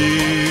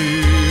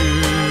dear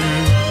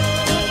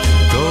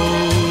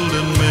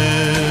golden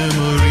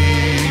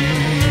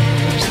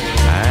memories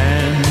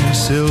and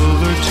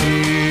silver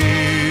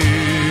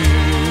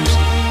tears,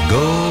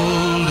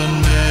 golden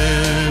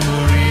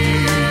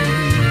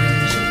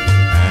memories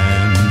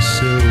and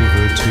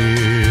silver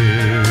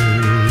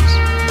tears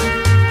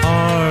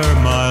are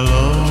my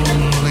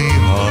lonely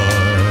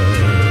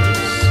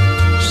heart's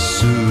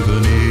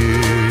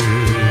souvenirs.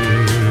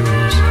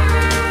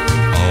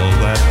 All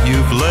that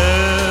you've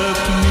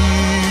left me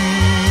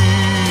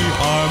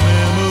are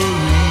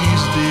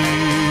memories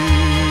dear,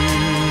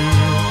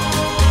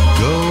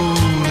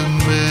 golden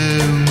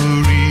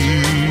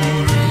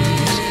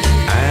memories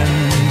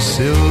and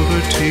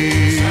silver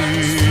tears.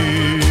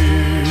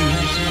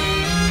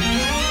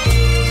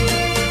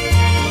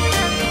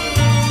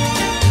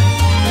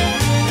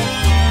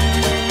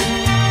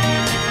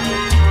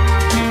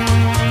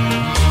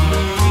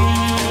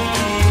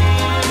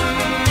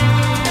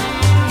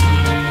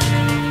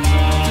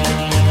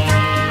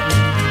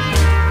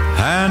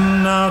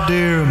 And now,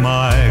 dear,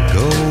 my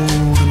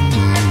golden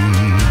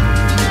moon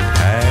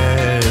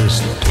has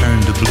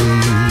turned to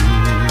blue,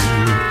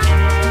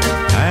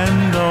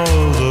 and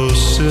all those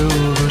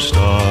silver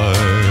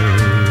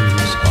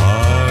stars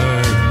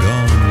are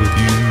gone with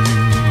you.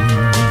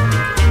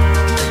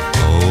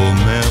 Oh,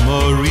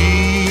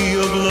 memory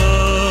of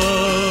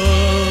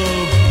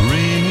love,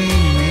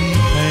 bringing me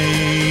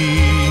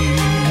pain.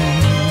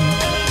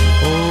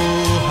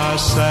 Oh, how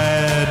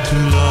sad to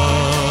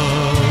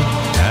love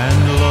and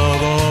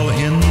love all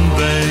in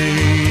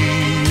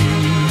vain.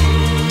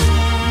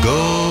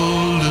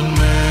 Golden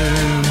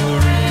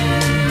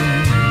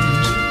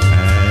memories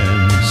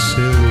and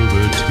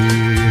silver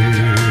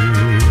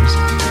tears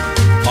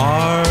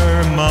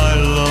are my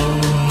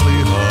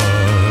lonely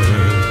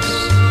heart's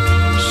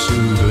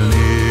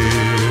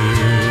souvenirs.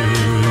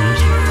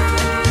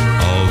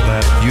 All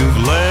that you've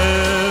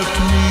left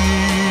me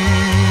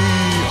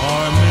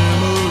are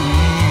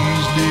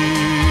memories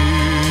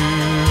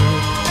dear,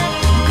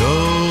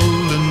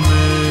 golden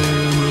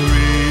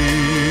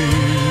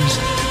memories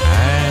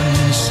and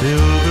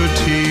silver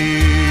tears.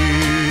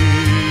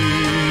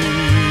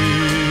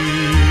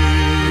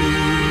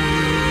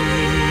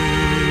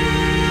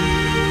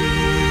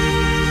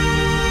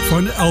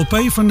 Van de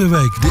LP van de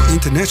week, de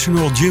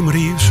International Jim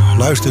Reeves,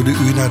 luisterde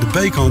u naar de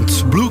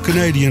B-kant Blue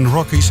Canadian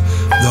Rockies,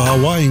 The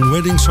Hawaiian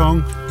Wedding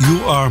Song, You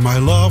Are My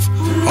Love,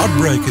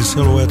 Heartbreak in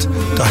Silhouette,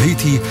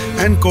 Tahiti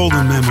en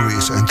Golden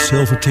Memories and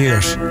Silver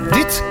Tears.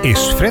 Dit is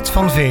Fred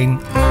van Veen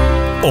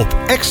op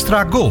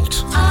Extra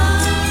Gold.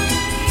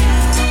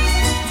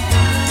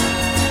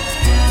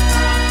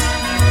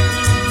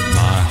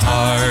 My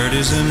heart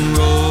is in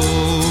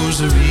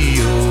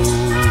Rosario,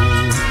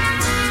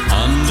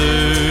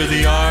 under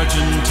the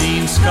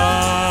Argentine skies,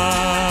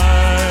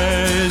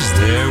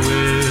 there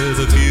with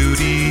a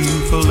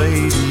beautiful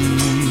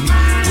lady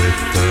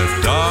with the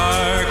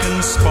dark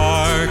and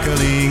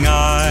sparkling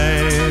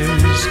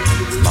eyes.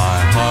 My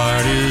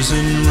heart is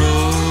in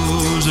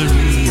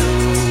Rosario,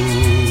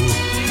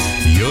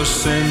 yo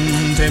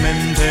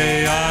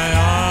sentimente ay,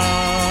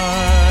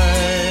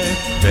 ay,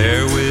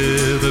 there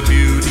with a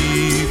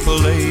beautiful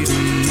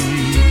lady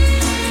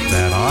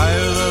that I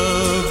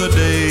love the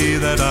day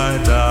that I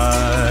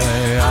die.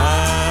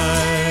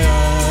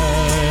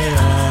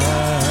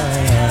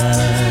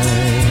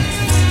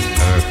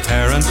 Her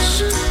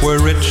parents were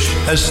rich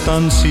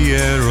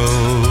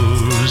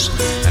estancieros,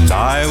 and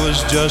I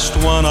was just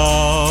one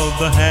of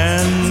the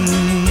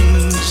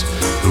hands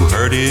who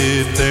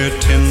herded their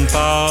 10,000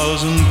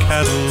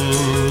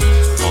 cattle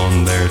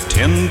on their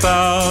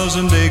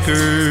 10,000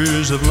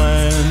 acres of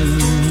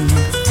land.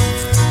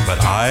 But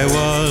I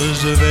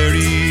was a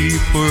very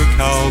poor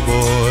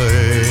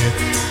cowboy,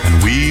 and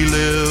we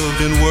lived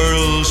in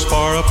worlds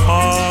far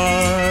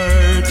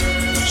apart.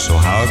 So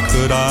how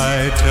could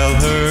I tell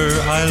her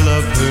I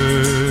loved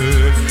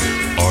her,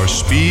 or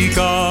speak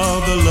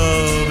of the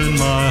love in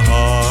my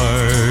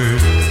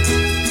heart?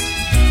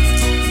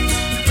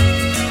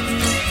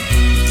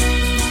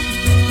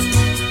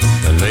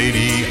 The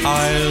lady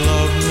I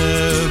love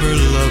never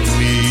loved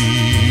me.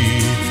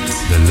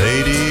 The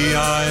lady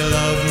I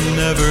love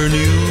never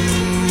knew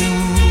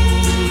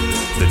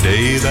the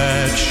day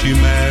that she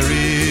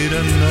married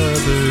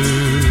another.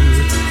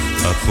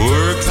 A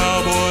poor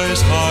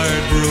cowboy's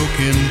heart broke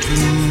in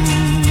two.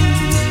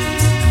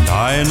 And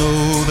I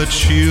know that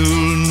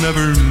she'll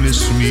never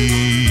miss me,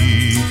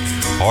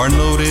 or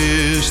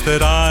notice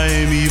that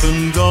I'm even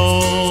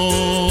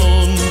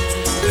gone.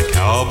 The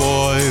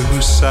cowboy who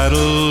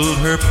saddled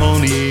her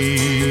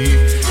pony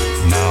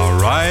now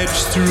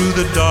rides through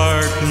the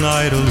dark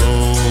night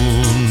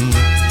alone.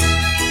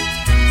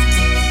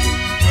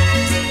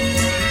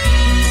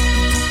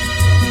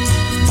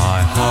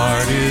 My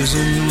heart is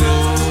in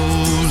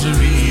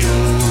Rosario,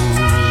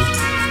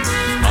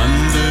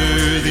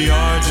 under the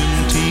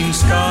Argentine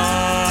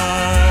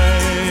skies,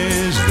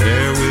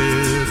 there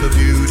with a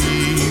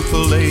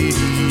beautiful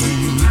lady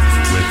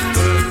with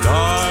the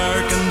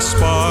dark and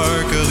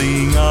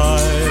sparkling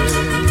eyes.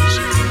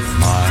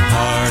 My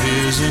heart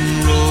is in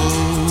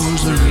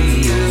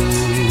Rosario,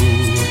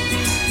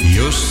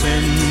 yo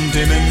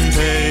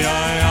sentimente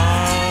ay,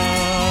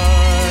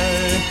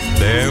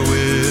 there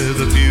with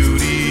a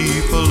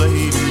beautiful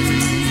lady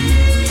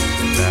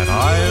that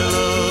I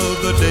love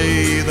the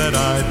day that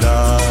I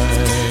die.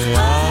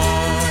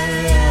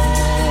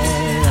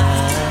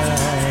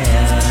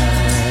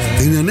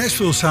 In de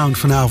Nashville Sound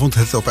vanavond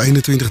het op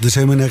 21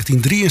 december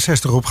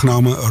 1963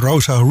 opgenomen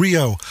Rosa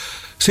Rio.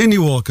 Cindy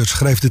Walker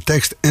schreef de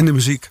tekst en de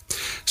muziek.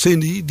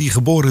 Cindy, die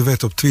geboren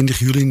werd op 20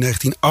 juli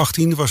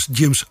 1918, was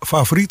Jim's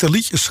favoriete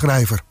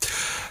liedjesschrijver.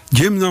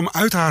 Jim nam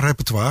uit haar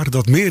repertoire,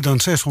 dat meer dan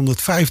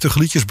 650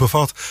 liedjes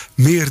bevat,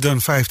 meer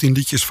dan 15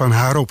 liedjes van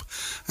haar op.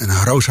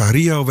 En Rosa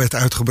Rio werd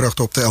uitgebracht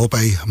op de LP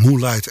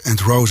Moonlight and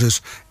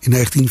Roses in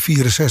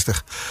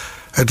 1964.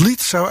 Het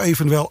lied zou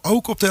evenwel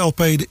ook op de LP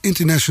de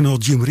International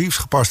Jim Reeves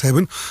gepast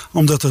hebben,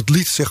 omdat het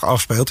lied zich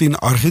afspeelt in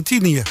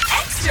Argentinië.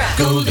 Extra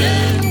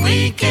Golden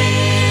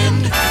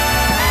Weekend.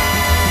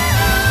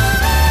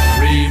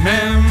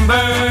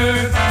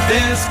 Remember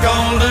this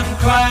golden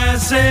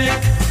classic.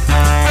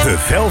 The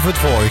Velvet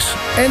Voice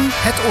en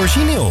het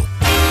origineel.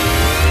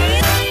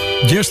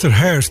 Chester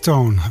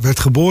Hairstone werd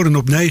geboren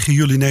op 9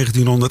 juli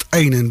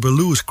 1901 in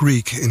Bellows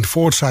Creek in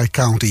Forsyth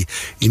County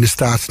in de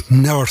staat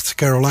North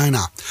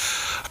Carolina.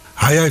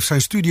 Hij heeft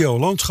zijn studio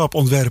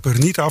landschapontwerper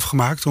niet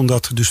afgemaakt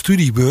omdat de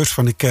studiebeurs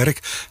van de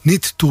kerk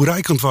niet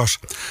toereikend was.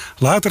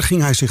 Later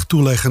ging hij zich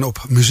toeleggen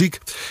op muziek.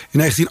 In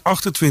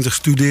 1928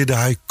 studeerde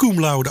hij cum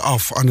laude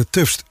af aan de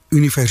Tufts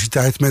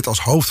Universiteit met als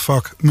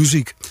hoofdvak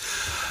muziek.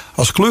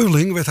 Als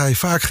kleurling werd hij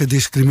vaak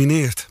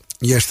gediscrimineerd.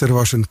 Chester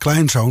was een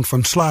kleinzoon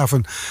van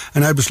slaven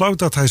en hij besloot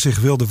dat hij zich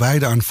wilde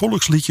wijden aan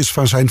volksliedjes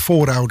van zijn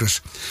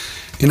voorouders.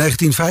 In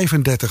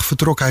 1935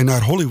 vertrok hij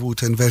naar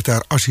Hollywood en werd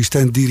daar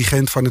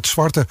assistent-dirigent van het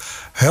zwarte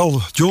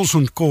Hal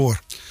Johnson Koor.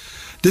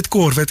 Dit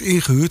koor werd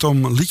ingehuurd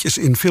om liedjes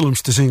in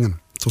films te zingen.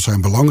 Tot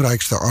zijn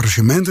belangrijkste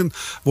arrangementen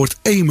wordt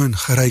Amen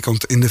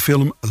gerekend in de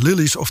film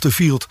Lilies of the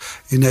Field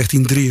in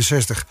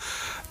 1963.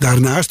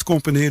 Daarnaast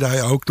componeerde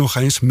hij ook nog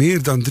eens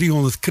meer dan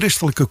 300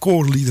 christelijke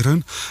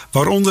koorliederen,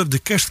 waaronder de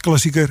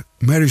kerstklassieker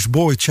Mary's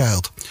Boy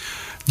Child.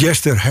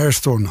 Chester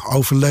Hairstone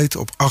overleed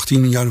op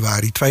 18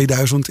 januari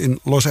 2000 in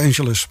Los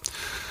Angeles.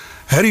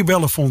 Harry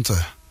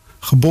Belafonte,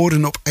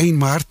 geboren op 1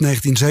 maart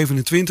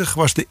 1927,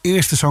 was de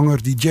eerste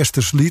zanger die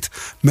Chester's lied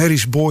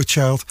Mary's Boy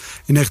Child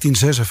in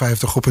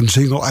 1956 op een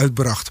single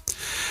uitbracht.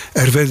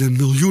 Er werden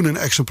miljoenen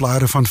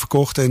exemplaren van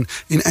verkocht en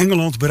in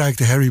Engeland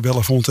bereikte Harry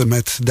Belafonte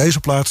met deze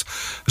plaats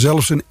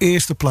zelfs een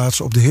eerste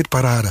plaats op de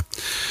hitparade.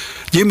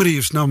 Jim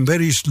Reeves nam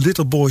Mary's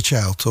Little Boy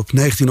Child op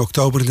 19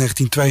 oktober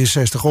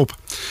 1962 op.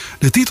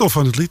 De titel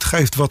van het lied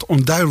geeft wat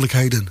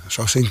onduidelijkheden.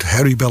 Zo zingt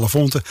Harry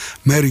Belafonte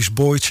Mary's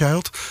Boy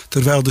Child,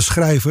 terwijl de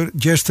schrijver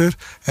Chester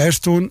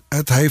Hairstone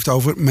het heeft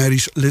over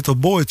Mary's Little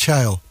Boy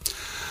Child.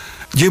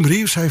 Jim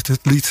Reeves heeft het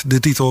lied de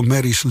titel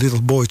Mary's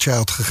Little Boy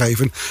Child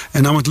gegeven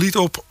en nam het lied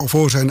op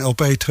voor zijn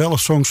LP 12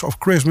 Songs of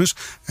Christmas.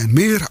 En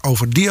meer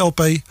over die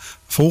LP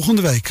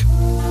volgende week.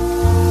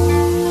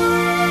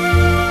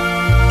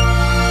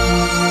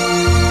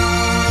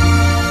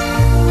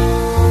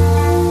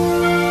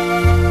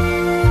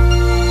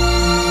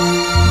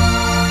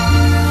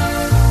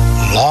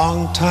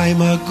 Long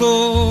time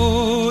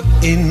ago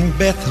in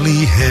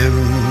Bethlehem,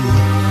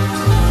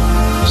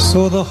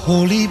 so the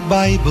Holy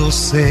Bible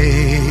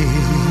say,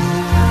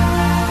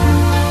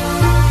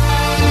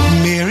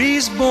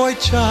 Mary's boy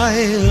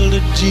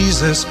child,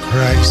 Jesus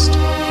Christ,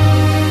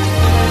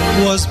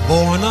 was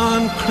born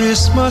on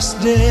Christmas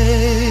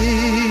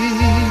Day.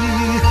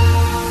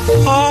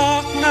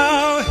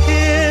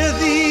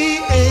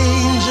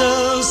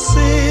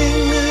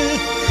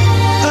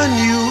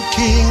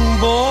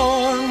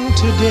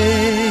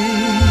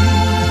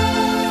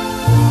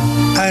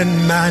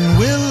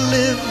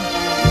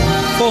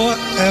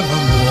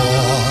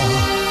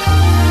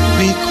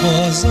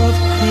 because of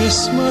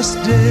Christmas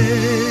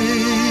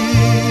Day.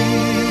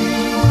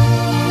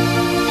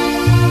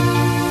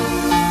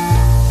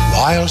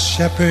 While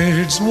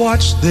shepherds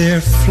watch their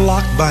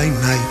flock by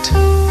night,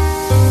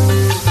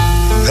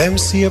 them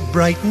see a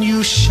bright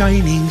new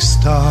shining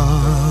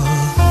star,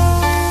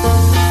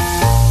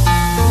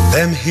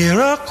 them hear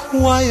a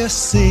choir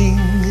sing,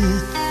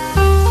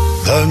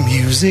 the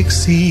music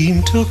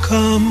seemed to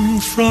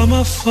come from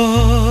afar.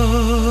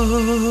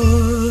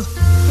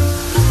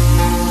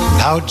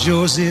 Now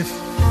Joseph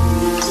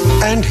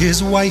and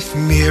his wife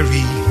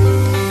Mary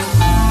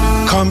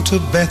come to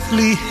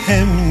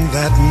Bethlehem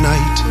that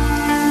night.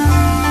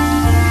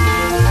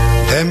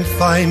 Them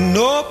find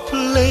no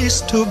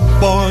place to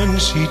born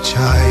she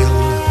child,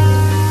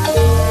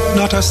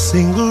 not a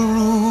single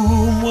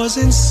room was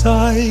in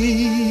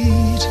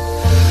sight.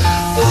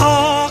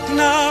 Hark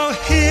now,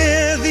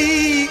 hear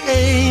the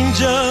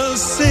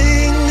angels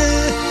sing,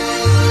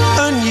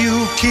 a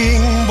new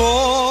king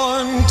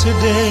born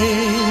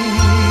today,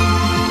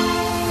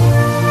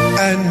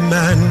 and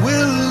man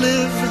will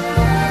live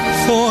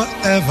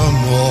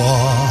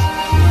forevermore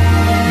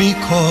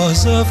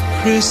because of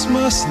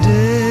Christmas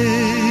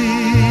Day.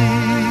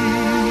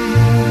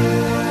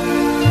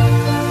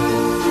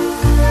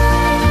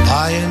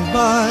 By and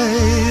by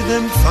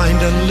them find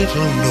a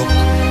little nook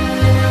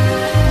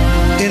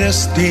in a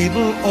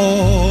stable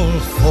all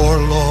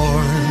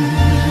forlorn,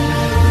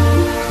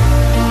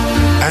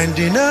 and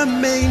in a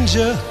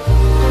manger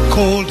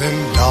cold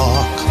and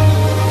dark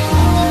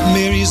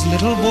Mary's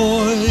little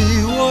boy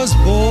was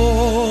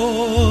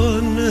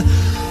born.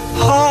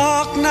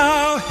 Hark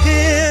now,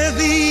 hear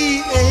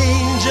the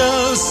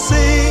angels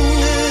sing,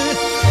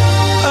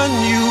 a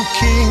new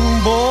king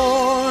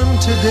born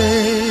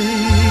today,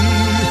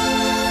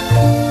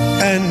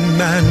 and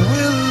man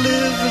will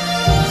live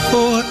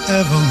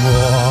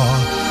forevermore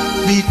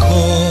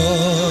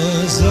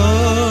because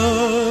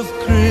of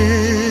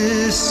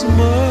Christmas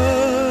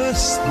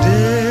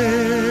Day.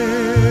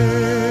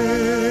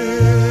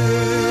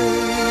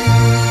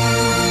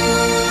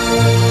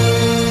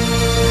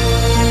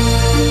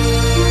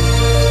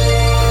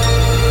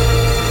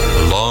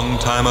 A long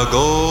time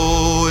ago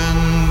in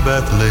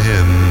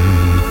Bethlehem,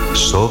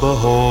 so the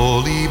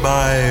Holy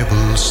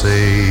Bible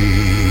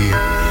say,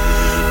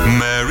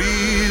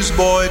 Mary's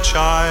boy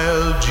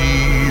child,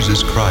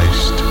 Jesus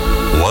Christ,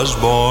 was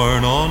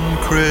born on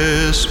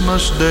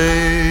Christmas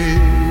Day.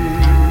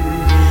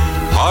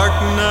 Hark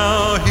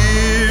now,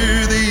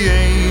 hear the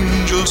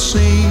angels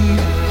sing,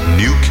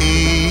 new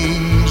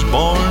kings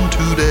born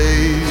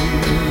today,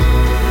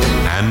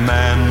 and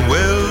man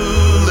will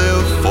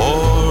live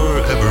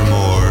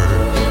forevermore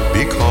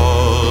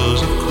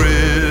because of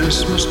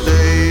Christmas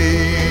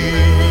Day.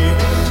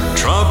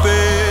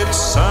 Trumpets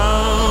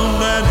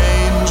sound and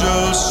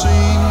angels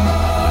sing,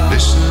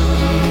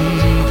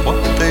 listen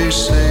what they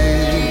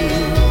say,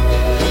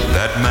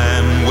 that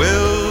man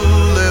will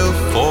live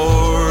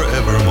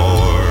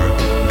forevermore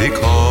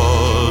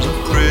because of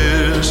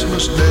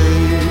Christmas Day.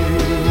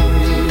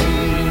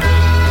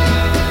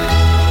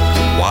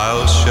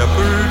 While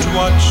shepherds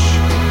watch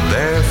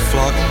their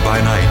flock by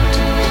night,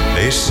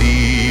 they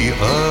see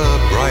a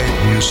bright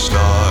new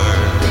star,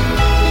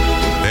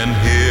 then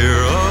hear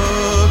a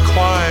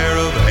choir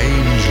of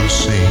angels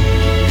sing,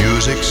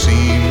 music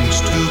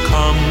seems to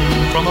come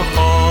from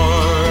afar.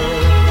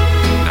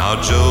 Now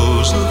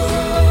Joseph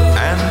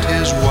and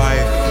his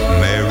wife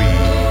Mary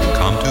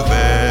come to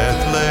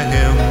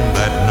Bethlehem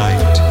that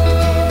night.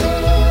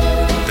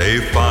 They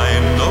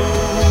find no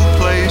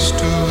place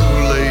to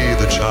lay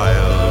the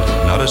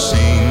child, not a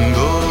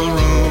single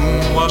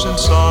room was in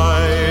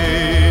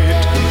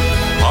sight.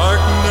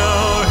 Hark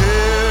now,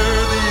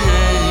 hear the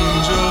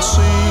angels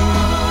sing,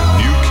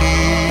 new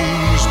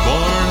kings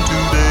born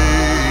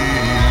today,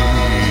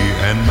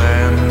 and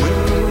man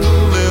will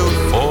live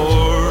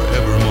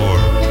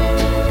forevermore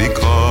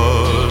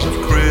because of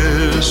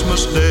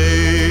Christmas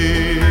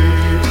Day.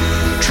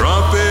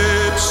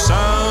 Trumpets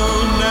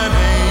sound and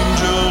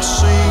angels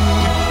sing,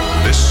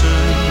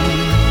 listen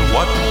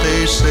what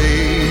they say,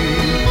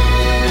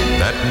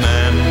 that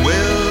man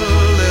will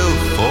live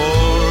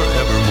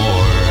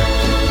forevermore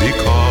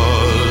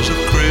because of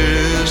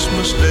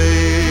Christmas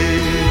Day.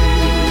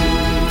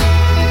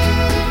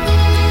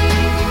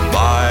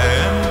 By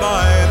and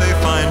by they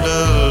find a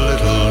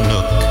little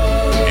nook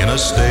in a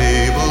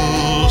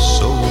stable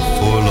so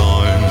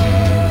forlorn,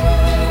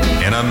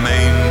 in a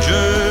manger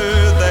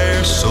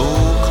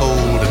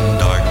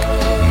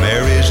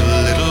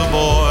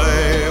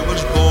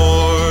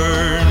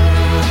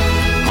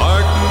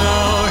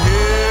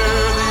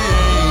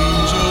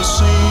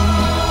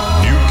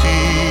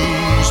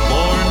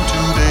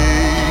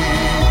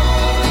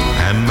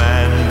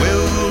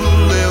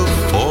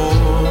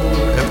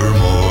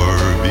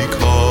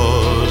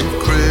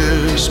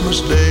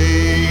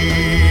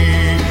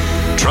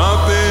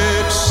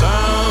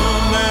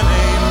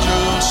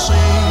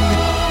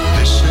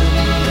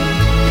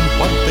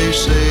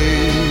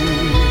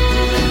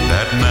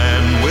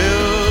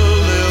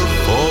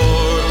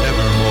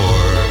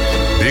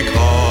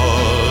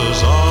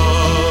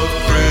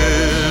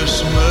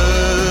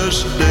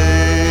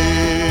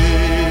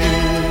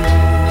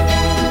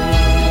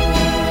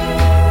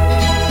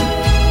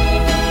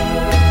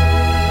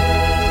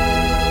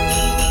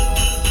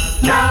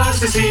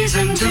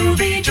season to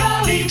be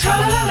jolly.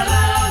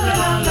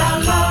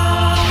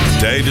 Tra-la-la-la-la-la-la-la.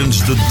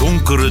 Tijdens de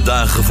donkere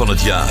dagen van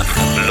het jaar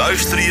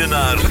luister je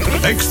naar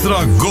Extra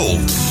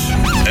Gold.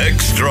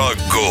 Extra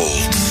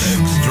Gold.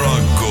 Extra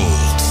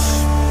Gold.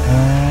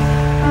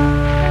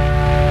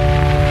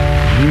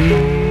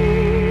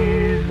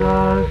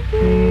 Jesus,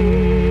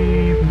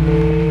 keep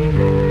me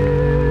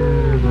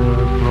near the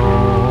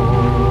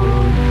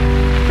cross,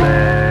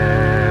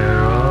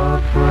 there a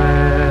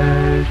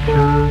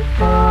precious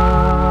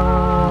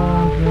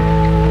fountain,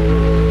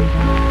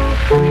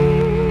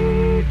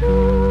 sweet to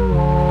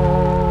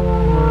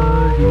all a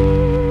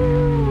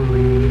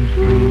healing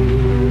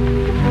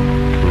stream,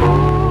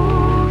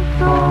 flows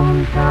from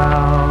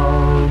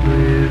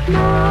Calvary's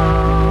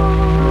mountain.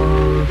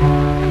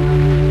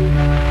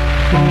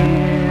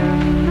 In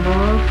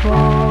the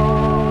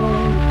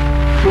cross,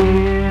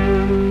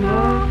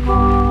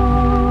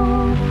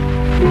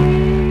 be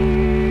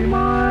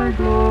my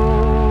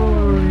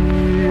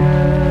glory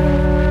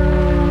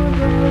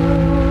ever,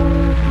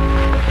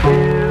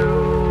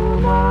 till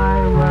my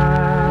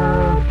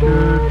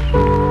raptured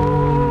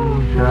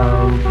soul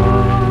shall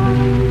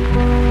find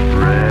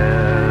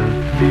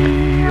rest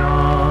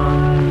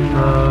beyond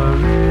the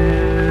river.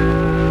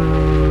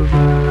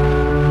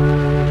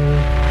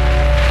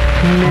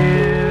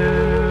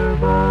 Near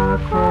the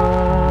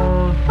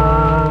cross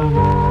I'll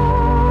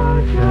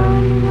watch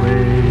and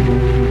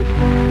wait,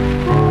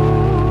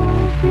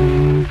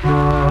 hoping,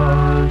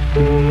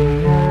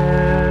 trusting ever,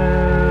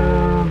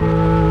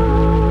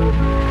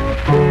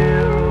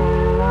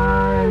 till I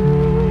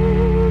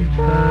reach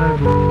that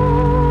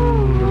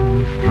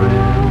golden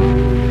strand,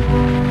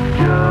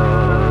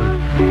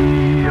 just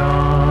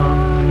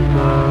beyond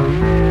the river.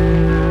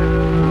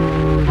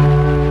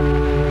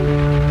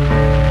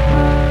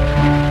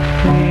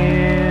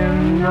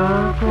 In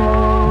the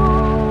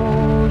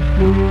cross,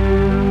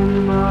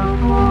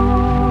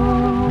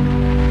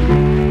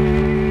 be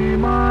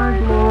my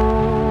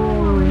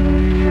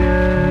glory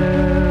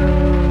ever,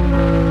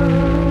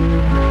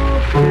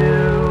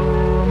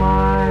 till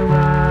my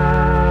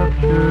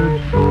raptured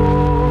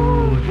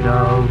soul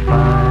shall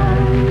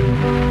find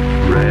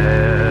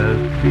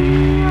rest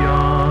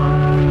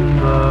beyond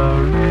the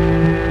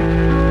river.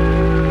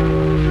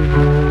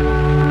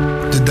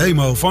 De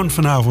demo van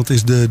vanavond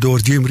is de door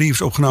Jim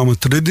Reeves opgenomen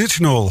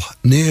Traditional,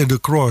 Near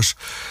the Cross.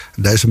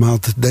 Deze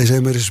maand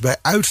december is bij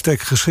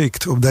uitstek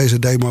geschikt op deze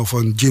demo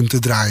van Jim te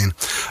draaien.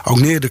 Ook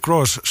Near the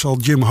Cross zal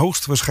Jim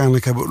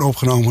hoogstwaarschijnlijk hebben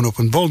opgenomen op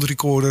een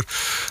bandrecorder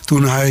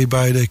toen hij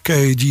bij de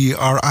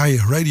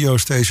KGRI radio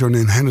station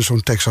in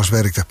Henderson, Texas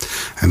werkte.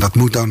 En dat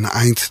moet dan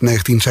eind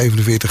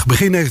 1947,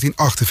 begin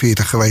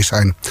 1948 geweest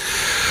zijn.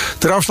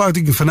 Ter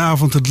afsluiting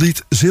vanavond het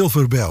lied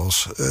Silver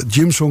Bells.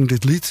 Jim zong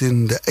dit lied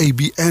in de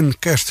ABN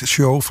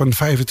kerstshow van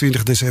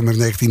 25 december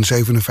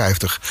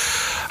 1957.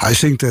 Hij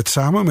zingt het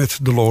samen met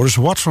Dolores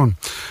Watson.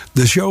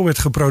 De show werd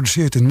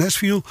geproduceerd in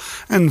Nashville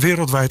en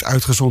wereldwijd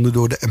uitgezonden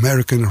door de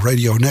American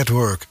Radio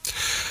Network.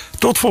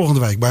 Tot volgende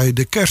week bij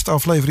de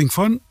kerstaflevering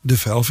van The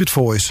Velvet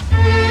Voice.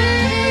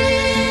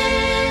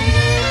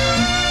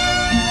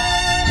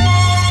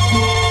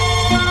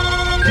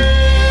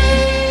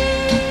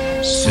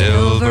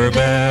 Silver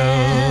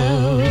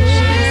bells,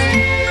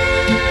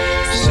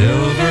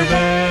 silver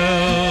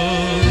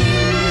bells,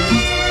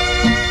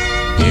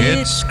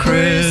 it's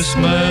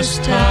Christmas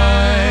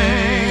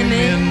time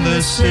in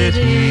the city.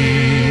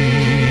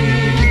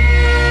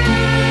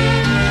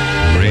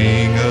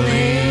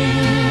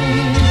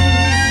 Ring-a-ling,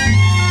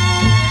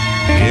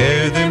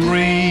 hear them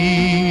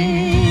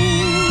ring.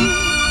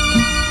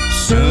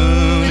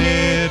 Soon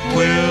it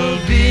will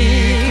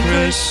be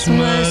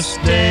Christmas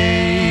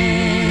Day.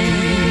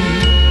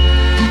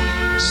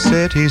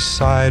 City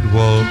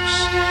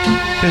sidewalks,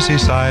 busy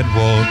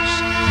sidewalks,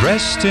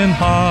 dressed in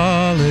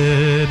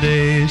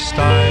holiday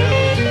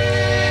style.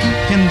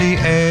 In the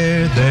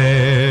air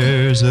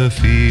there's a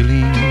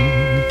feeling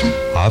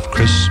of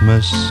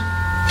Christmas.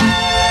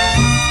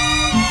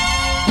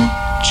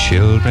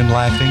 Children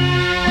laughing,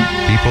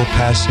 people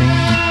passing,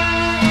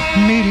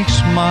 meeting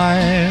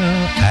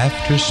smile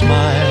after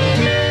smile.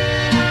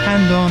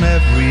 And on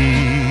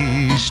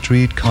every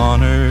street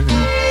corner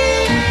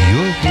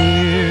you'll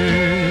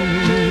hear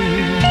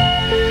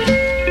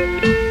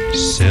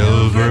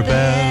silver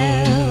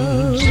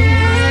bells,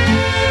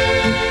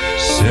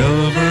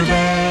 silver bells.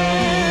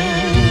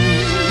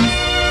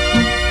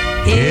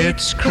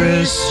 It's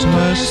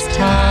Christmas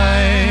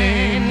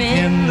time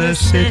in the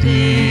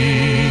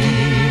city.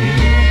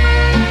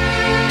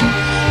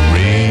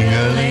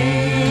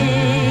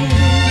 Ring-a-ling,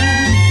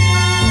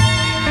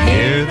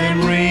 hear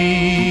them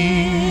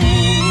ring.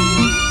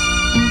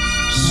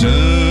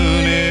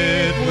 Soon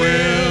it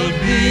will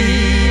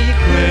be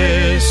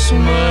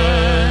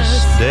Christmas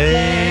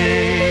Day.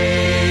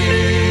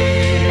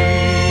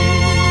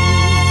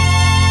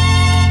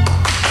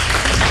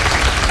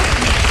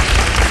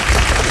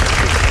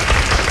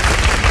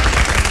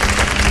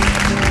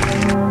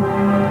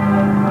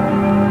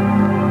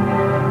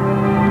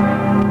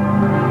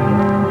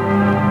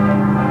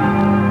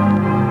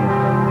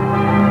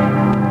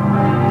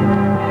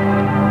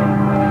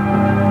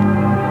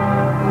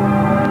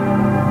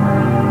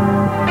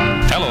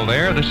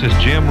 This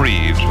is Jim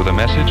Reeves with a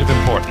message of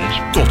importance.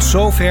 Tot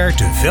zover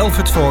de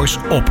Velvet Voice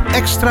op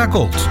Extra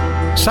Gold.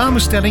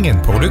 Samenstelling en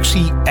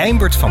productie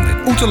Eimbert van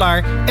den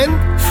Oetelaar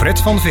en Fred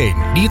van Veen,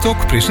 die het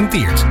ook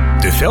presenteert.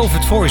 De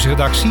Velvet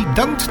Voice-redactie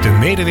dankt de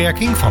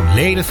medewerking van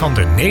leden van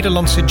de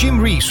Nederlandse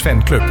Jim Reeves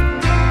fanclub.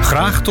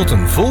 Graag tot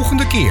een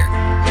volgende keer.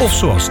 Of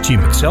zoals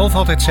Jim het zelf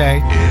altijd zei...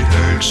 It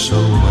hurts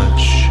so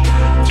much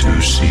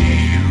to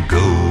see you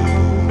go.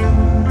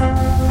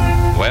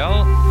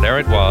 Well, there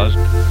it was.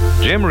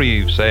 Jim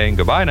Reeves saying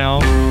goodbye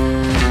now.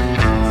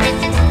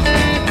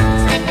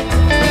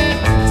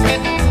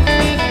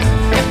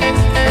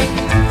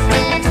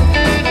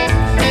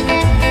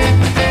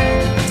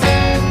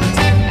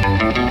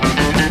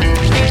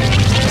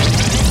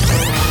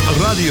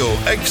 Radio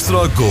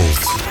Extra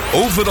Gold.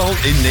 Overal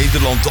in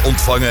Nederland te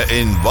ontvangen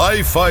in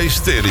wifi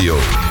stereo.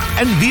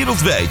 En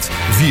wereldwijd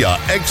via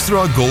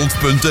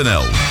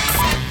extragold.nl.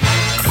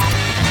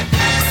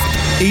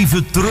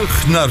 Even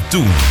terug naar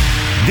toen.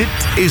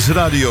 Dit is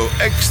Radio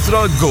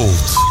Extra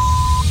Gold.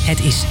 Het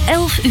is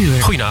 11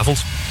 uur.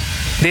 Goedenavond.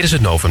 Dit is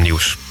het Novum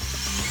Nieuws.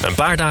 Een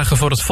paar dagen voor het